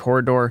open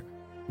corridor,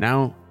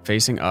 now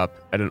facing up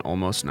at an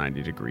almost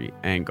 90-degree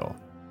angle.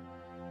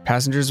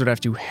 Passengers would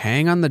have to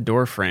hang on the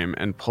door frame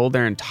and pull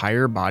their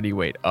entire body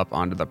weight up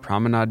onto the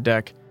promenade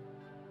deck,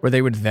 where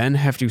they would then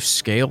have to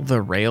scale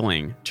the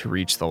railing to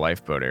reach the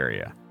lifeboat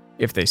area.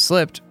 If they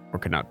slipped or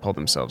could not pull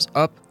themselves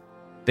up,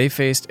 they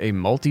faced a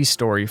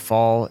multi-story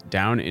fall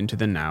down into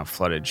the now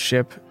flooded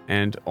ship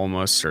and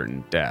almost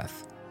certain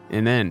death.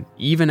 And then,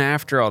 even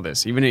after all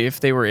this, even if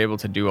they were able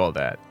to do all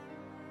that,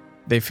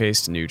 they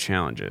faced new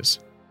challenges.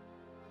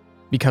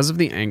 Because of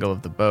the angle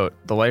of the boat,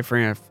 the life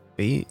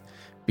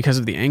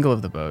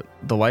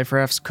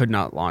rafts could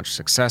not launch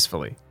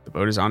successfully. The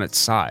boat is on its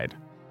side.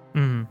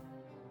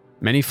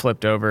 Many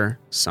flipped over,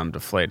 some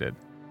deflated.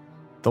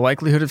 The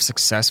likelihood of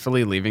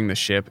successfully leaving the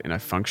ship in a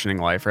functioning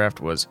life raft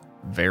was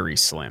very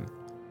slim.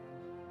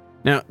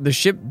 Now, the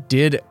ship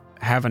did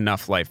have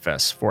enough life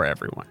vests for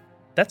everyone.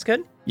 That's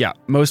good. Yeah,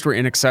 most were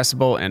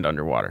inaccessible and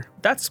underwater.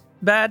 That's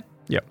bad.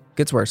 Yep,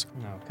 gets worse.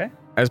 Okay.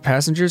 As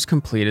passengers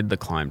completed the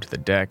climb to the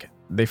deck,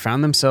 they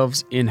found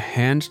themselves in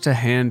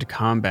hand-to-hand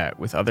combat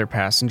with other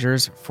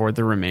passengers for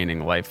the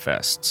remaining life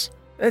vests.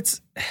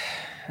 It's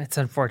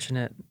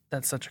unfortunate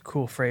that such a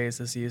cool phrase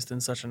is used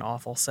in such an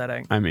awful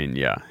setting. I mean,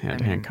 yeah,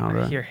 hand-to-hand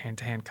combat. I hear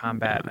hand-to-hand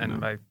combat, Yeah,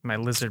 and my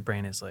lizard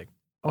brain is like,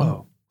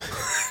 oh.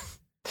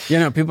 Yeah,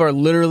 no, people are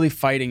literally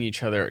fighting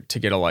each other to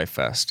get a life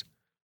vest.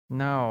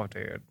 No,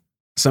 dude.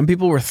 Some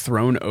people were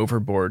thrown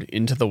overboard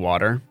into the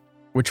water,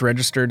 which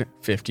registered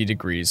 50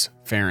 degrees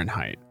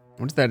Fahrenheit.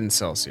 What's that in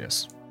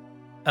Celsius?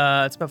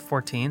 It's about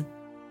 14.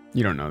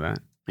 You don't know that.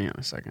 Hang on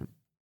a second.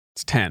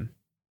 It's 10.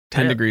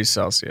 10 degrees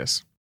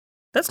Celsius.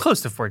 That's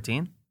close to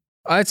 14.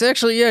 It's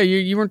actually, yeah,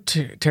 you weren't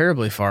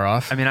terribly far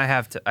off. I mean, I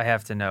have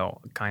to know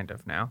kind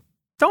of now.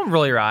 Don't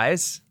roll your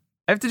eyes.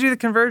 I have to do the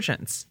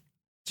conversions.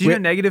 Do you know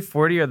negative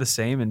 40 are the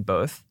same in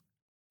both?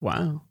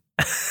 Wow.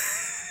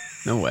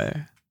 No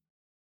way.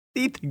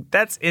 Do you think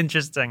that's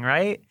interesting,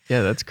 right?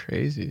 Yeah, that's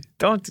crazy.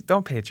 Don't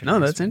patronize. No,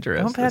 that's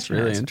interesting. Don't patronize. That's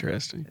really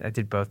interesting. I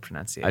did both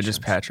pronunciations. I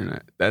just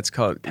patronize. That's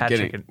called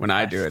when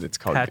I do it, it's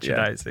called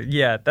patronizing.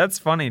 Yeah, that's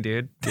funny,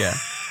 dude. Yeah.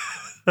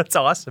 That's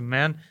awesome,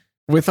 man.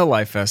 With a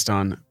life vest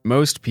on,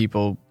 most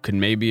people could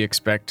maybe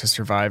expect to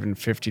survive in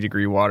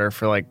 50-degree water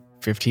for like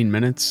 15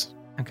 minutes.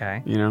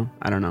 Okay. You know,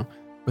 I don't know.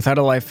 Without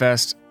a life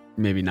vest,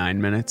 maybe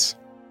 9 minutes.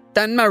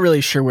 I'm not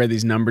really sure where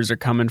these numbers are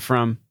coming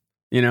from,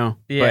 you know?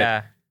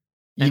 Yeah.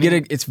 But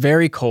it's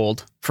very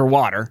cold for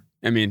water.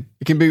 I mean,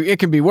 it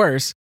can be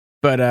worse,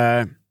 but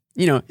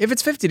you know, if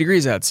it's 50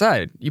 degrees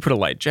outside, you put a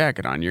light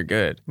jacket on, you're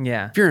good.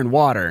 Yeah. If you're in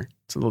water,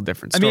 it's a little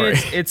different story. I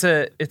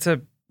mean, it's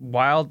a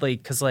wildly,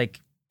 because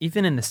like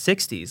even in the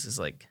 60s is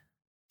like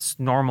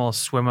normal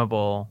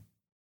swimmable.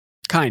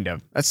 Kind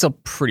of. That's still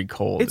pretty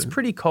cold. It's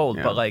pretty cold,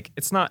 Yeah. but like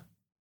it's not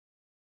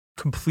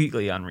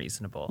completely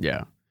unreasonable.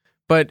 Yeah.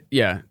 But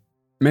yeah,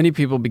 many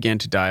people began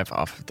to dive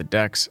off of the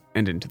decks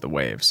and into the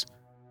waves.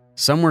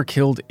 Some were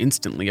killed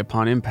instantly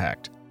upon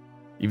impact.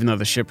 Even though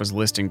the ship was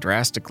listing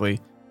drastically,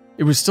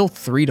 it was still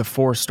 3 to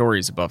 4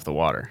 stories above the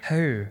water.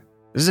 Oh.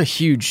 This is a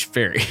huge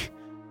ferry.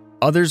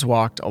 Others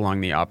walked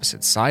along the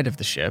opposite side of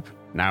the ship,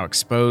 now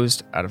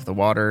exposed out of the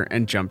water,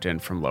 and jumped in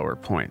from lower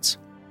points.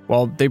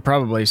 While they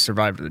probably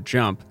survived the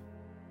jump,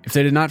 if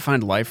they did not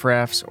find life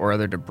rafts or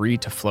other debris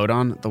to float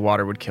on, the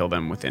water would kill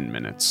them within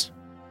minutes.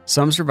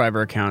 Some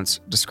survivor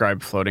accounts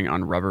describe floating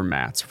on rubber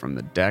mats from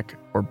the deck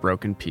or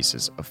broken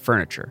pieces of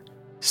furniture.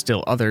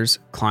 Still others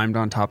climbed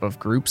on top of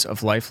groups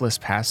of lifeless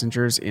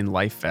passengers in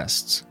life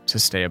vests to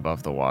stay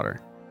above the water.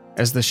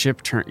 As the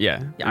ship turned...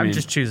 I'm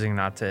just choosing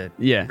not to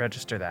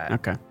register that.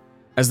 Okay.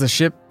 As the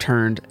ship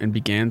turned and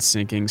began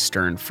sinking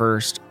stern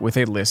first with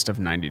a list of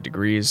 90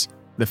 degrees,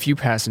 the few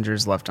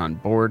passengers left on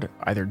board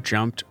either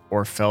jumped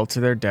or fell to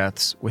their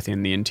deaths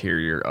within the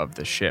interior of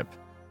the ship.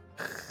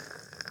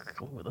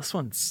 Ooh, this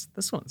one's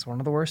one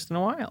of the worst in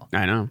a while.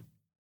 I know.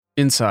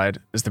 Inside,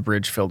 as the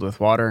bridge filled with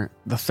water,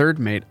 the third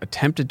mate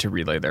attempted to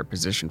relay their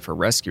position for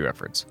rescue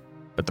efforts,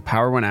 but the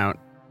power went out,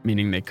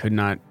 meaning they could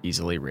not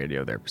easily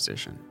radio their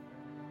position.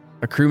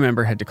 A crew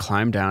member had to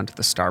climb down to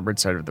the starboard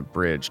side of the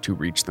bridge to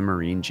reach the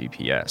marine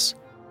GPS,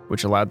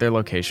 which allowed their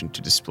location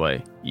to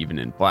display even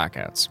in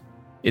blackouts.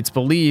 It's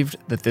believed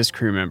that this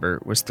crew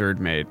member was third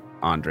mate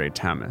Andre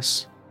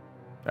Tamis.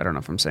 I don't know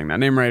if I'm saying that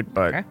name right,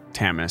 but okay.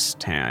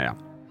 Tamis.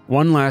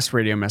 One last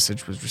radio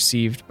message was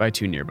received by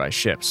 2 nearby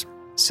ships,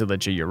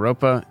 Silija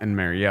Europa and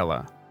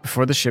Mariella,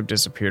 before the ship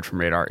disappeared from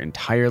radar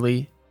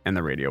entirely and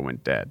the radio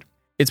went dead.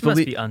 It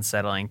must be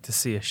unsettling to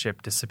see a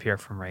ship disappear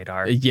from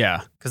radar.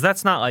 Yeah. Because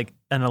that's not like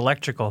an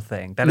electrical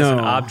thing. That is an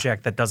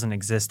object that doesn't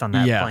exist on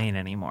that plane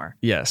anymore.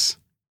 Yes.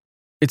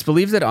 It's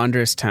believed that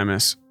Andres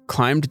Tamis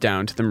climbed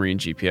down to the marine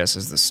GPS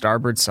as the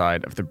starboard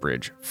side of the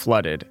bridge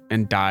flooded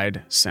and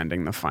died,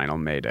 sending the final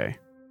mayday.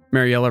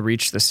 Mariella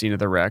reached the scene of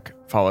the wreck,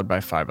 followed by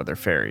 5 other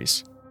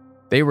ferries.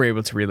 They were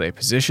able to relay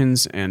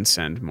positions and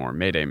send more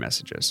Mayday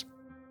messages.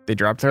 They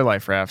dropped their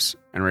life rafts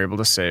and were able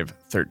to save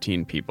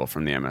 13 people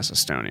from the MS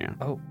Estonia.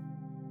 Oh.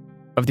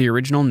 Of the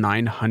original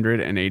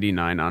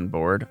 989 on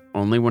board,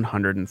 only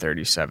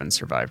 137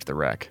 survived the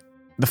wreck.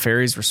 The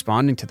ferries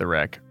responding to the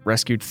wreck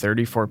rescued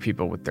 34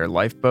 people with their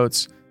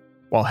lifeboats,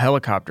 while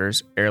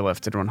helicopters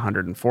airlifted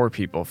 104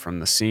 people from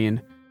the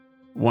scene.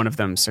 One of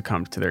them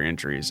succumbed to their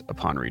injuries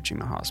upon reaching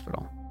the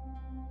hospital.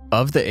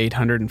 Of the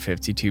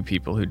 852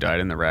 people who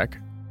died in the wreck,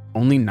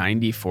 only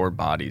 94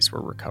 bodies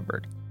were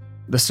recovered.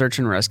 The search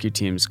and rescue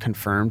teams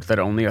confirmed that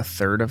only a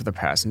third of the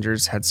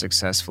passengers had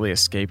successfully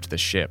escaped the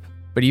ship,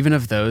 but even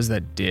of those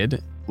that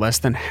did, less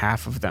than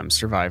half of them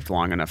survived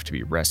long enough to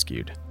be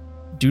rescued.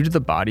 Due to the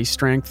body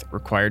strength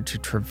required to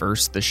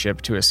traverse the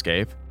ship to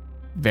escape,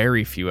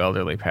 very few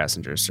elderly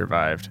passengers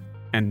survived,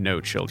 and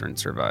no children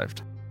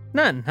survived.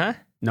 None, huh?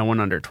 No one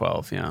under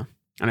 12, yeah.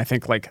 And I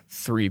think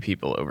 3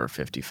 people over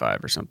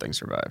 55 or something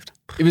survived.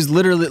 It was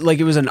literally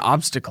it was an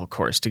obstacle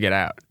course to get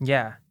out.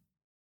 Yeah.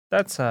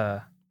 That's,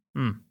 The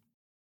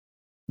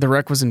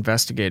wreck was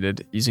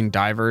investigated using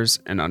divers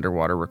and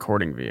underwater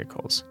recording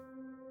vehicles.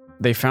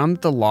 They found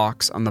that the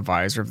locks on the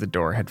visor of the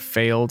door had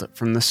failed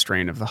from the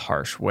strain of the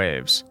harsh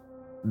waves.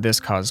 This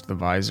caused the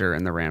visor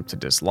and the ramp to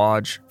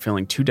dislodge,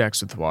 filling 2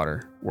 decks with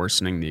water,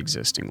 worsening the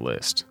existing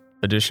list.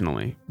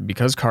 Additionally,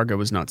 because cargo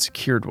was not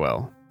secured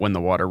well, when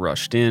the water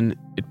rushed in,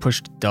 it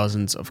pushed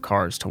dozens of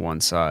cars to one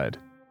side.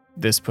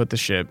 This put the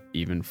ship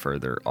even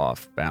further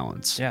off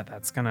balance. Yeah,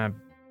 that's gonna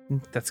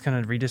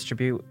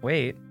redistribute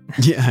weight.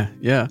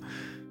 Yeah.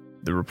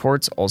 The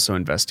reports also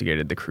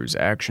investigated the crew's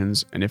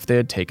actions and if they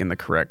had taken the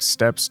correct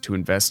steps to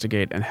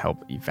investigate and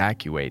help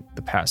evacuate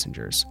the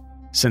passengers.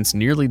 Since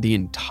nearly the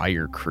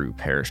entire crew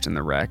perished in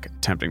the wreck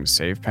attempting to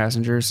save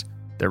passengers,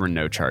 there were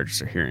no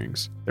charges or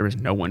hearings. There was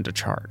no one to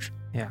charge.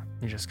 Yeah,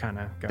 you just kind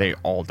of go. They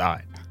all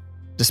died.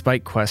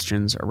 Despite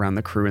questions around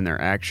the crew and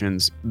their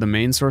actions, the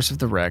main source of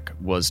the wreck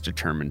was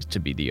determined to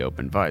be the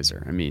open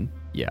visor.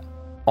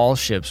 All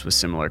ships with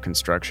similar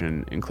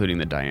construction, including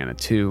the Diana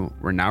II,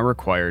 were now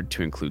required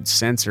to include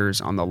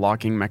sensors on the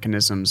locking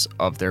mechanisms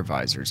of their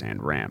visors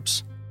and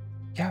ramps.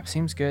 Yeah,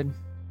 seems good.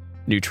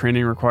 New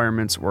training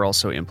requirements were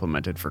also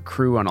implemented for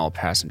crew on all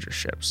passenger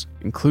ships,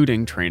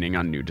 including training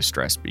on new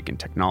distress beacon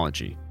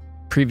technology.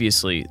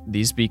 Previously,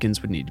 these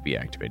beacons would need to be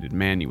activated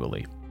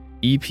manually.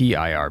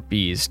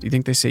 EPIRBs, do you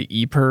think they say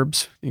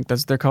EPIRBs? I think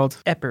that's what they're called?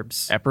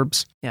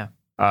 EPIRBs. Yeah.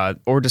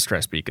 Or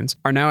distress beacons,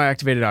 are now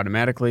activated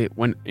automatically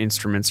when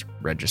instruments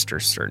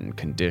register certain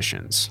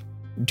conditions.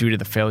 Due to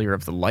the failure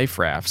of the life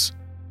rafts,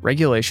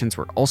 regulations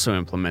were also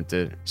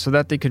implemented so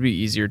that they could be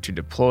easier to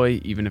deploy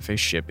even if a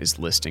ship is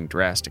listing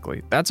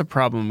drastically. That's a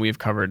problem we've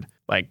covered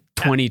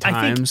 20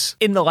 times. I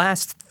think in the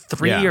last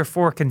 3 or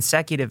 4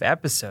 consecutive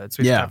episodes,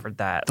 we've covered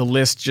that. The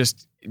list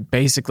just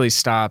basically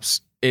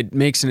stops. It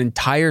makes an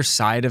entire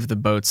side of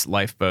the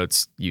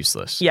lifeboats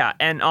useless. Yeah,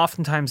 and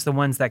oftentimes the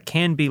ones that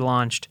can be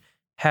launched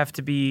have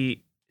to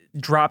be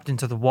dropped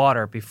into the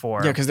water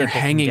before. Yeah, because they're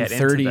hanging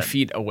 30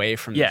 feet away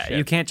from the ship. Yeah,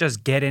 you can't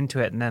just get into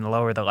it and then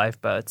lower the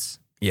lifeboats.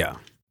 Yeah.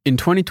 In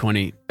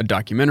 2020, a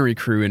documentary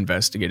crew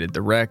investigated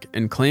the wreck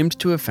and claimed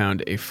to have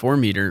found a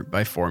 4-meter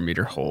by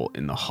 4-meter hole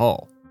in the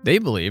hull. They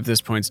believe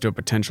this points to a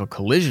potential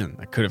collision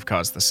that could have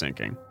caused the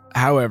sinking.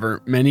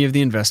 However, many of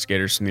the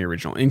investigators from the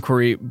original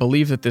inquiry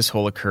believe that this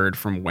hole occurred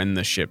from when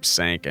the ship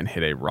sank and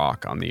hit a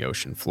rock on the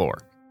ocean floor.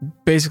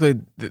 Basically,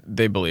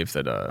 they believe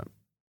that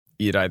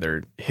it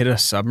either hit a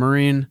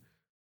submarine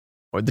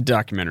or the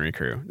documentary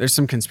crew. There's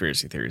some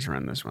conspiracy theories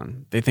around this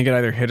one. They think it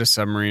either hit a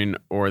submarine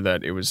or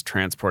that it was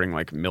transporting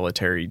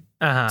military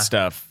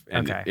stuff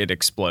and it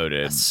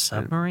exploded. A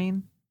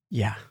submarine?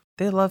 Yeah.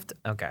 They loved...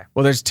 Okay.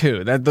 Well, there's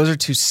 2. Those are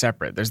 2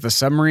 separate. There's the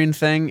submarine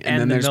thing, and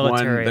then there's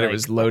one that it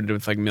was loaded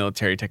with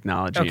military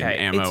technology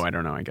and ammo. I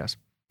don't know, I guess.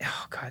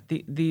 Oh, God.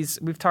 These...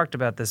 We've talked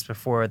about this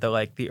before,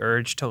 the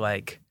urge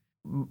to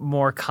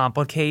more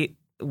complicate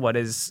what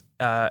is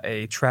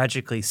a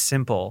tragically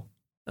simple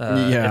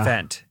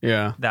event.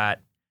 Yeah.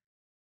 That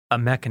a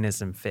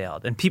mechanism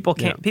failed. And people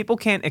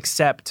can't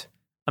accept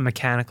a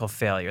mechanical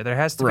failure. There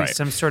has to be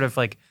some sort of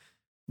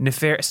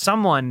nefarious...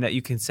 Someone that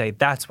you can say,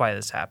 that's why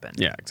this happened.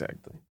 Yeah,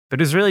 exactly. But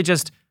it was really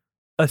just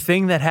a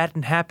thing that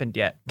hadn't happened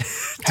yet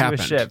to a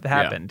ship.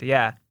 Happened,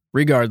 yeah.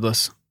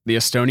 Regardless, the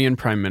Estonian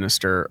Prime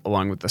Minister,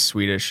 along with the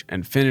Swedish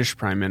and Finnish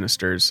Prime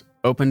Ministers,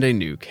 opened a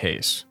new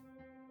case.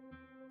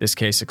 This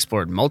case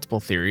explored multiple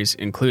theories,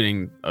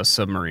 including a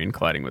submarine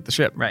colliding with the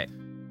ship. Right.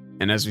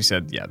 And as we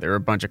said, there were a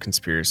bunch of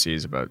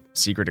conspiracies about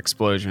secret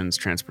explosions,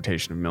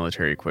 transportation of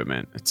military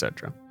equipment,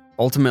 etc.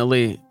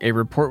 Ultimately, a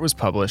report was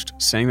published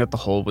saying that the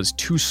hole was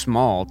too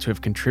small to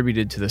have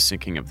contributed to the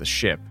sinking of the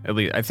ship. At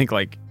least, I think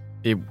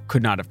it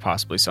could not have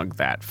possibly sunk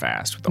that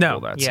fast with a hole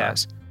that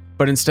size.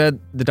 But instead,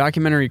 the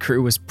documentary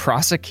crew was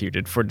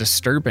prosecuted for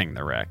disturbing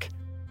the wreck.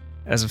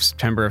 As of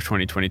September of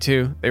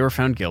 2022, they were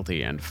found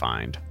guilty and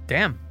fined.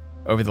 Damn.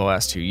 Over the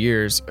last 2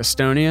 years,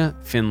 Estonia,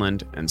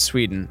 Finland, and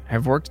Sweden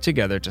have worked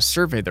together to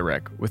survey the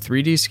wreck with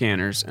 3D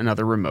scanners and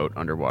other remote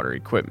underwater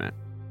equipment.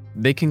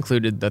 They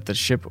concluded that the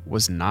ship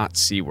was not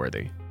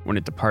seaworthy when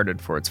it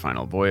departed for its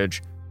final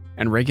voyage,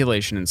 and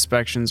regulation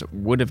inspections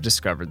would have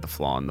discovered the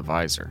flaw in the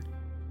visor.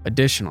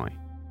 Additionally,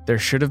 there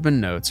should have been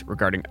notes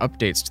regarding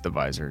updates to the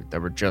visor that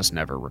were just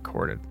never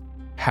recorded.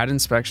 Had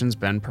inspections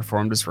been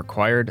performed as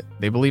required,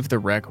 they believe the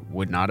wreck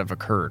would not have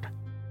occurred.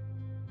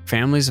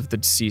 Families of the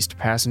deceased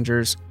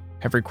passengers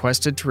have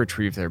requested to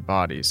retrieve their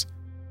bodies,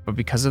 but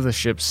because of the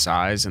ship's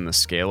size and the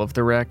scale of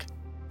the wreck,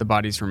 the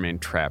bodies remain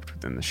trapped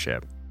within the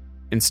ship.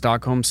 In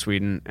Stockholm,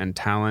 Sweden, and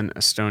Tallinn,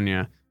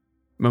 Estonia,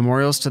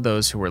 memorials to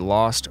those who were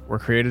lost were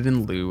created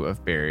in lieu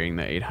of burying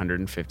the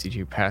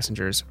 852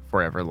 passengers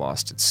forever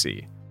lost at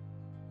sea.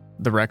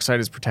 The wreck site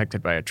is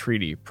protected by a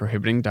treaty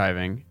prohibiting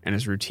diving and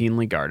is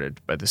routinely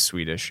guarded by the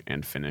Swedish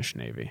and Finnish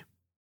Navy.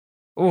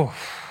 Ooh,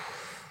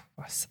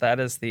 so that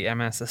is the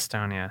MS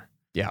Estonia.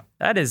 Yeah,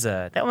 that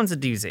one's a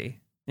doozy.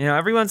 You know,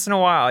 every once in a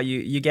while,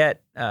 you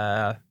get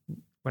when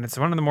it's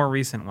one of the more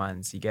recent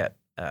ones, you get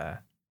a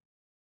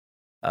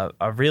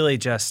really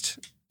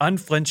just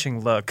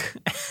unflinching look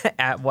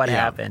at what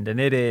happened, and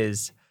it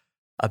is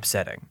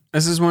upsetting.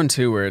 This is one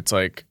too where it's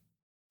like,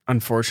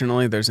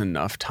 unfortunately, there's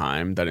enough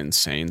time that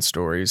insane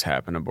stories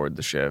happen aboard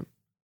the ship.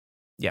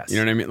 Yes, you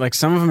know what I mean. Like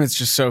some of them, it's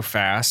just so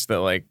fast that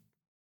like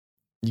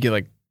you get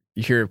like.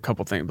 You hear a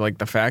couple things, but like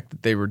the fact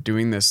that they were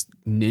doing this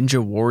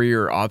Ninja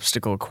Warrior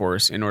obstacle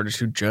course in order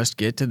to just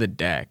get to the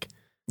deck,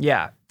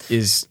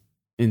 is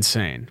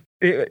insane.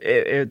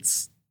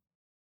 It's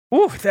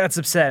that's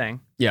upsetting.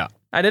 Yeah,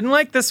 I didn't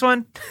like this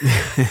one.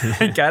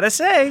 I gotta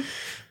say,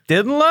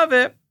 didn't love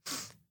it.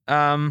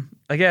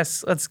 I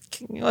guess let's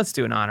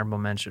do an honorable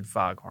mention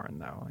Foghorn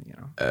though. You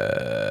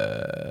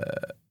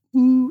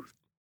know,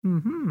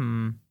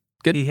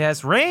 good. He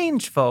has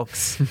range,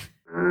 folks.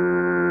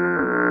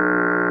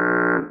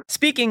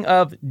 Speaking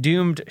of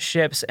doomed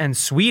ships and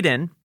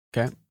Sweden,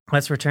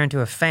 let's return to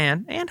a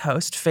fan and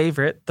host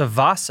favorite, the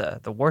Vasa,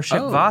 the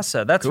warship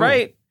Vasa. That's cool.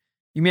 Right.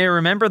 You may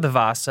remember the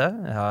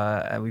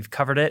Vasa. We've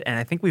covered it, and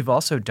I think we've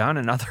also done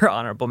another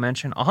honorable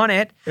mention on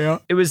it. Yeah.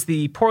 It was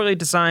the poorly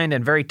designed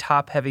and very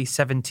top-heavy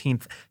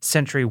 17th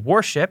century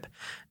warship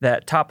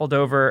that toppled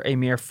over a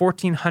mere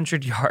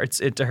 1,400 yards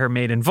into her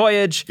maiden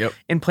voyage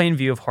in plain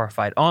view of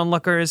horrified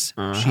onlookers.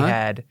 She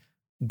had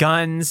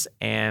guns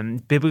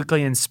and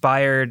biblically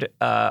inspired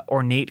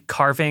ornate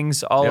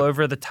carvings all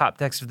over the top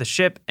decks of the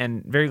ship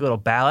and very little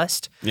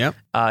ballast. Yep.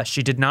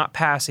 She did not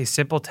pass a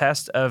simple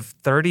test of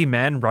 30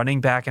 men running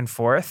back and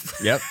forth.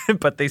 Yep.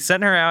 But they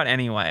sent her out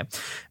anyway.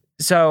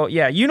 So,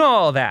 yeah, you know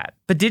all that.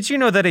 But did you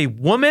know that a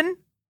woman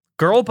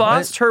girl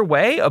bossed her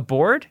way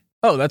aboard?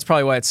 Oh, that's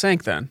probably why it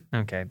sank then.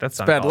 Okay, that's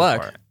bad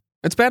luck.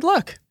 It's bad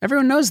luck.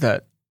 Everyone knows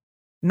that.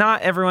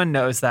 Not everyone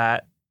knows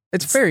that.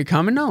 It's very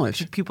common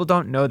knowledge. People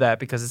don't know that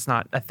because it's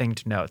not a thing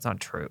to know. It's not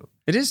true.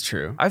 It is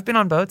true. I've been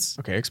on boats.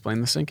 Okay, explain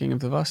the sinking of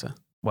the Vasa.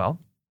 Well,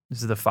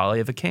 this is the folly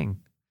of a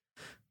king.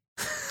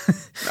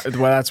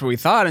 Well, that's what we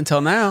thought until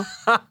now.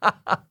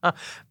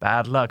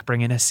 Bad luck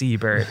bringing a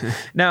seabird.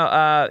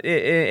 Now,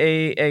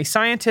 a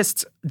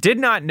scientist did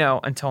not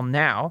know until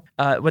now.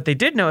 What they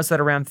did know is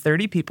that around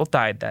 30 people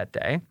died that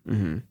day.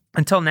 Mm-hmm.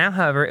 Until now,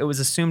 however, it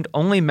was assumed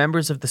only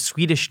members of the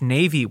Swedish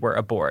Navy were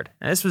aboard.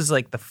 And this was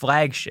like the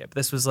flagship.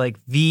 This was like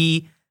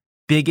the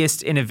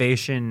biggest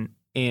innovation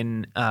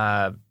in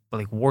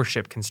like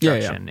warship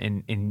construction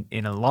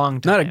in a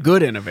long time. Not a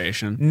good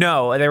innovation.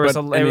 No, there was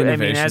I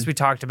mean, as we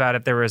talked about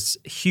it, there was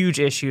huge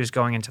issues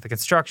going into the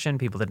construction.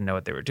 People didn't know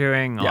what they were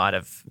doing. A lot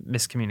of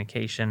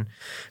miscommunication,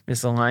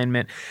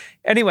 misalignment.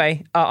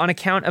 Anyway, on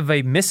account of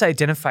a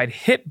misidentified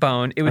hip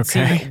bone, it would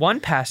seem that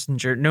one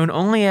passenger, known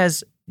only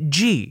as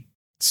G.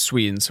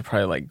 Sweden, so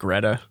probably like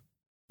Greta.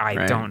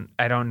 I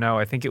don't know.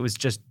 I think it was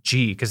just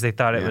G because they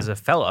thought it was a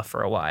fella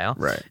for a while.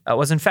 Right.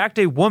 Was in fact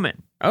a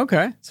woman.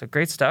 Okay. So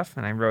great stuff.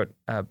 And I wrote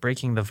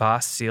breaking the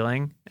Voss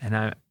ceiling.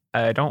 And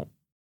I don't.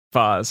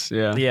 Voss,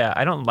 yeah. Yeah,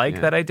 I don't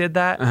like that I did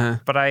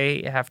that, but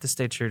I have to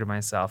stay true to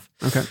myself.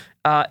 Okay.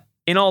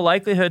 In all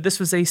likelihood, this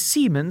was a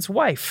seaman's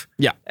wife.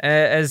 Yeah.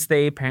 As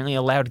they apparently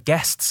allowed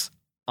guests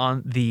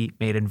on the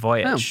maiden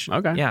voyage. Oh,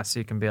 okay. Yeah, so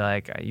you can be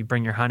like, you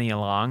bring your honey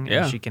along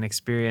and she can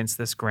experience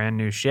this grand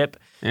new ship.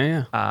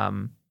 Yeah.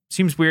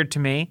 Seems weird to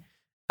me.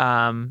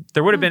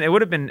 It would have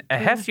been a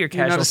heftier casualty.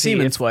 You're not a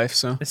seaman's wife,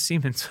 so.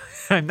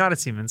 I'm not a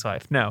seaman's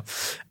wife, no.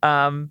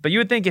 But you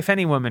would think if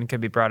any woman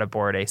could be brought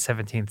aboard a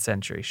 17th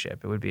century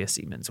ship, it would be a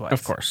seaman's wife.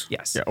 Of course.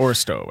 Yes. Yeah, or a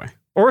stowaway.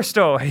 Or a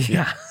stowaway,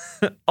 yeah.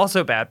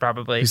 Also bad,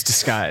 probably. Who's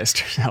disguised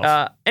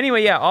herself.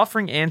 Anyway,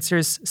 offering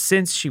answers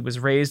since she was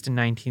raised in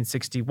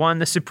 1961,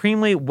 the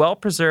supremely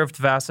well-preserved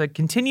Vasa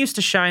continues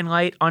to shine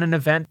light on an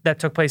event that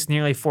took place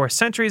nearly 4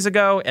 centuries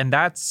ago, and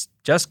that's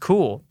just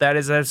cool.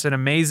 That's an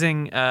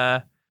amazing,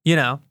 it's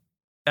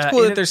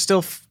cool that they're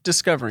still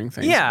discovering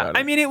things. Yeah, about it.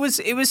 I mean, it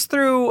was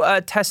through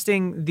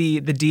testing the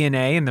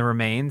DNA and the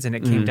remains, and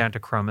it came down to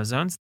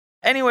chromosomes.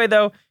 Anyway,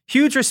 though,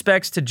 huge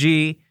respects to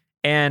G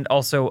And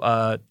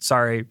also,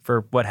 sorry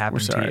for what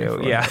happened to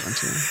you. Yeah.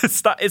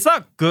 It's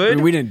not good. I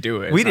mean, we didn't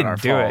do it. We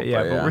didn't do it,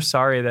 yeah, but we're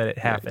sorry that it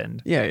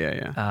happened.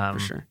 Yeah, for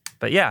sure.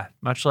 But yeah,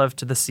 much love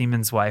to the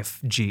seaman's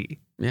wife, G.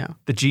 Yeah.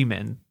 The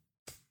G-men.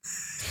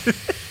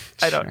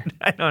 I don't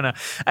know.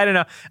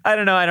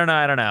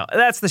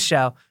 That's the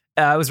show.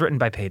 It was written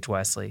by Paige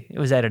Wesley. It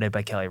was edited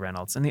by Kelly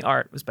Reynolds, and the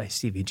art was by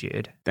Stevie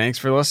Jude. Thanks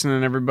for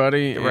listening,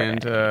 everybody,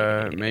 and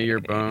may your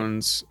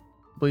bones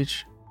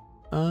bleach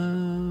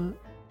in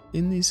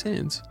these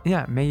sands.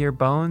 Yeah, may your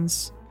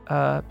bones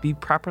be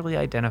properly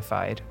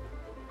identified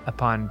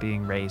upon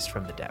being raised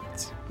from the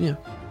depths. Yeah.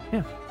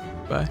 Yeah.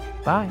 Bye.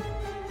 Bye.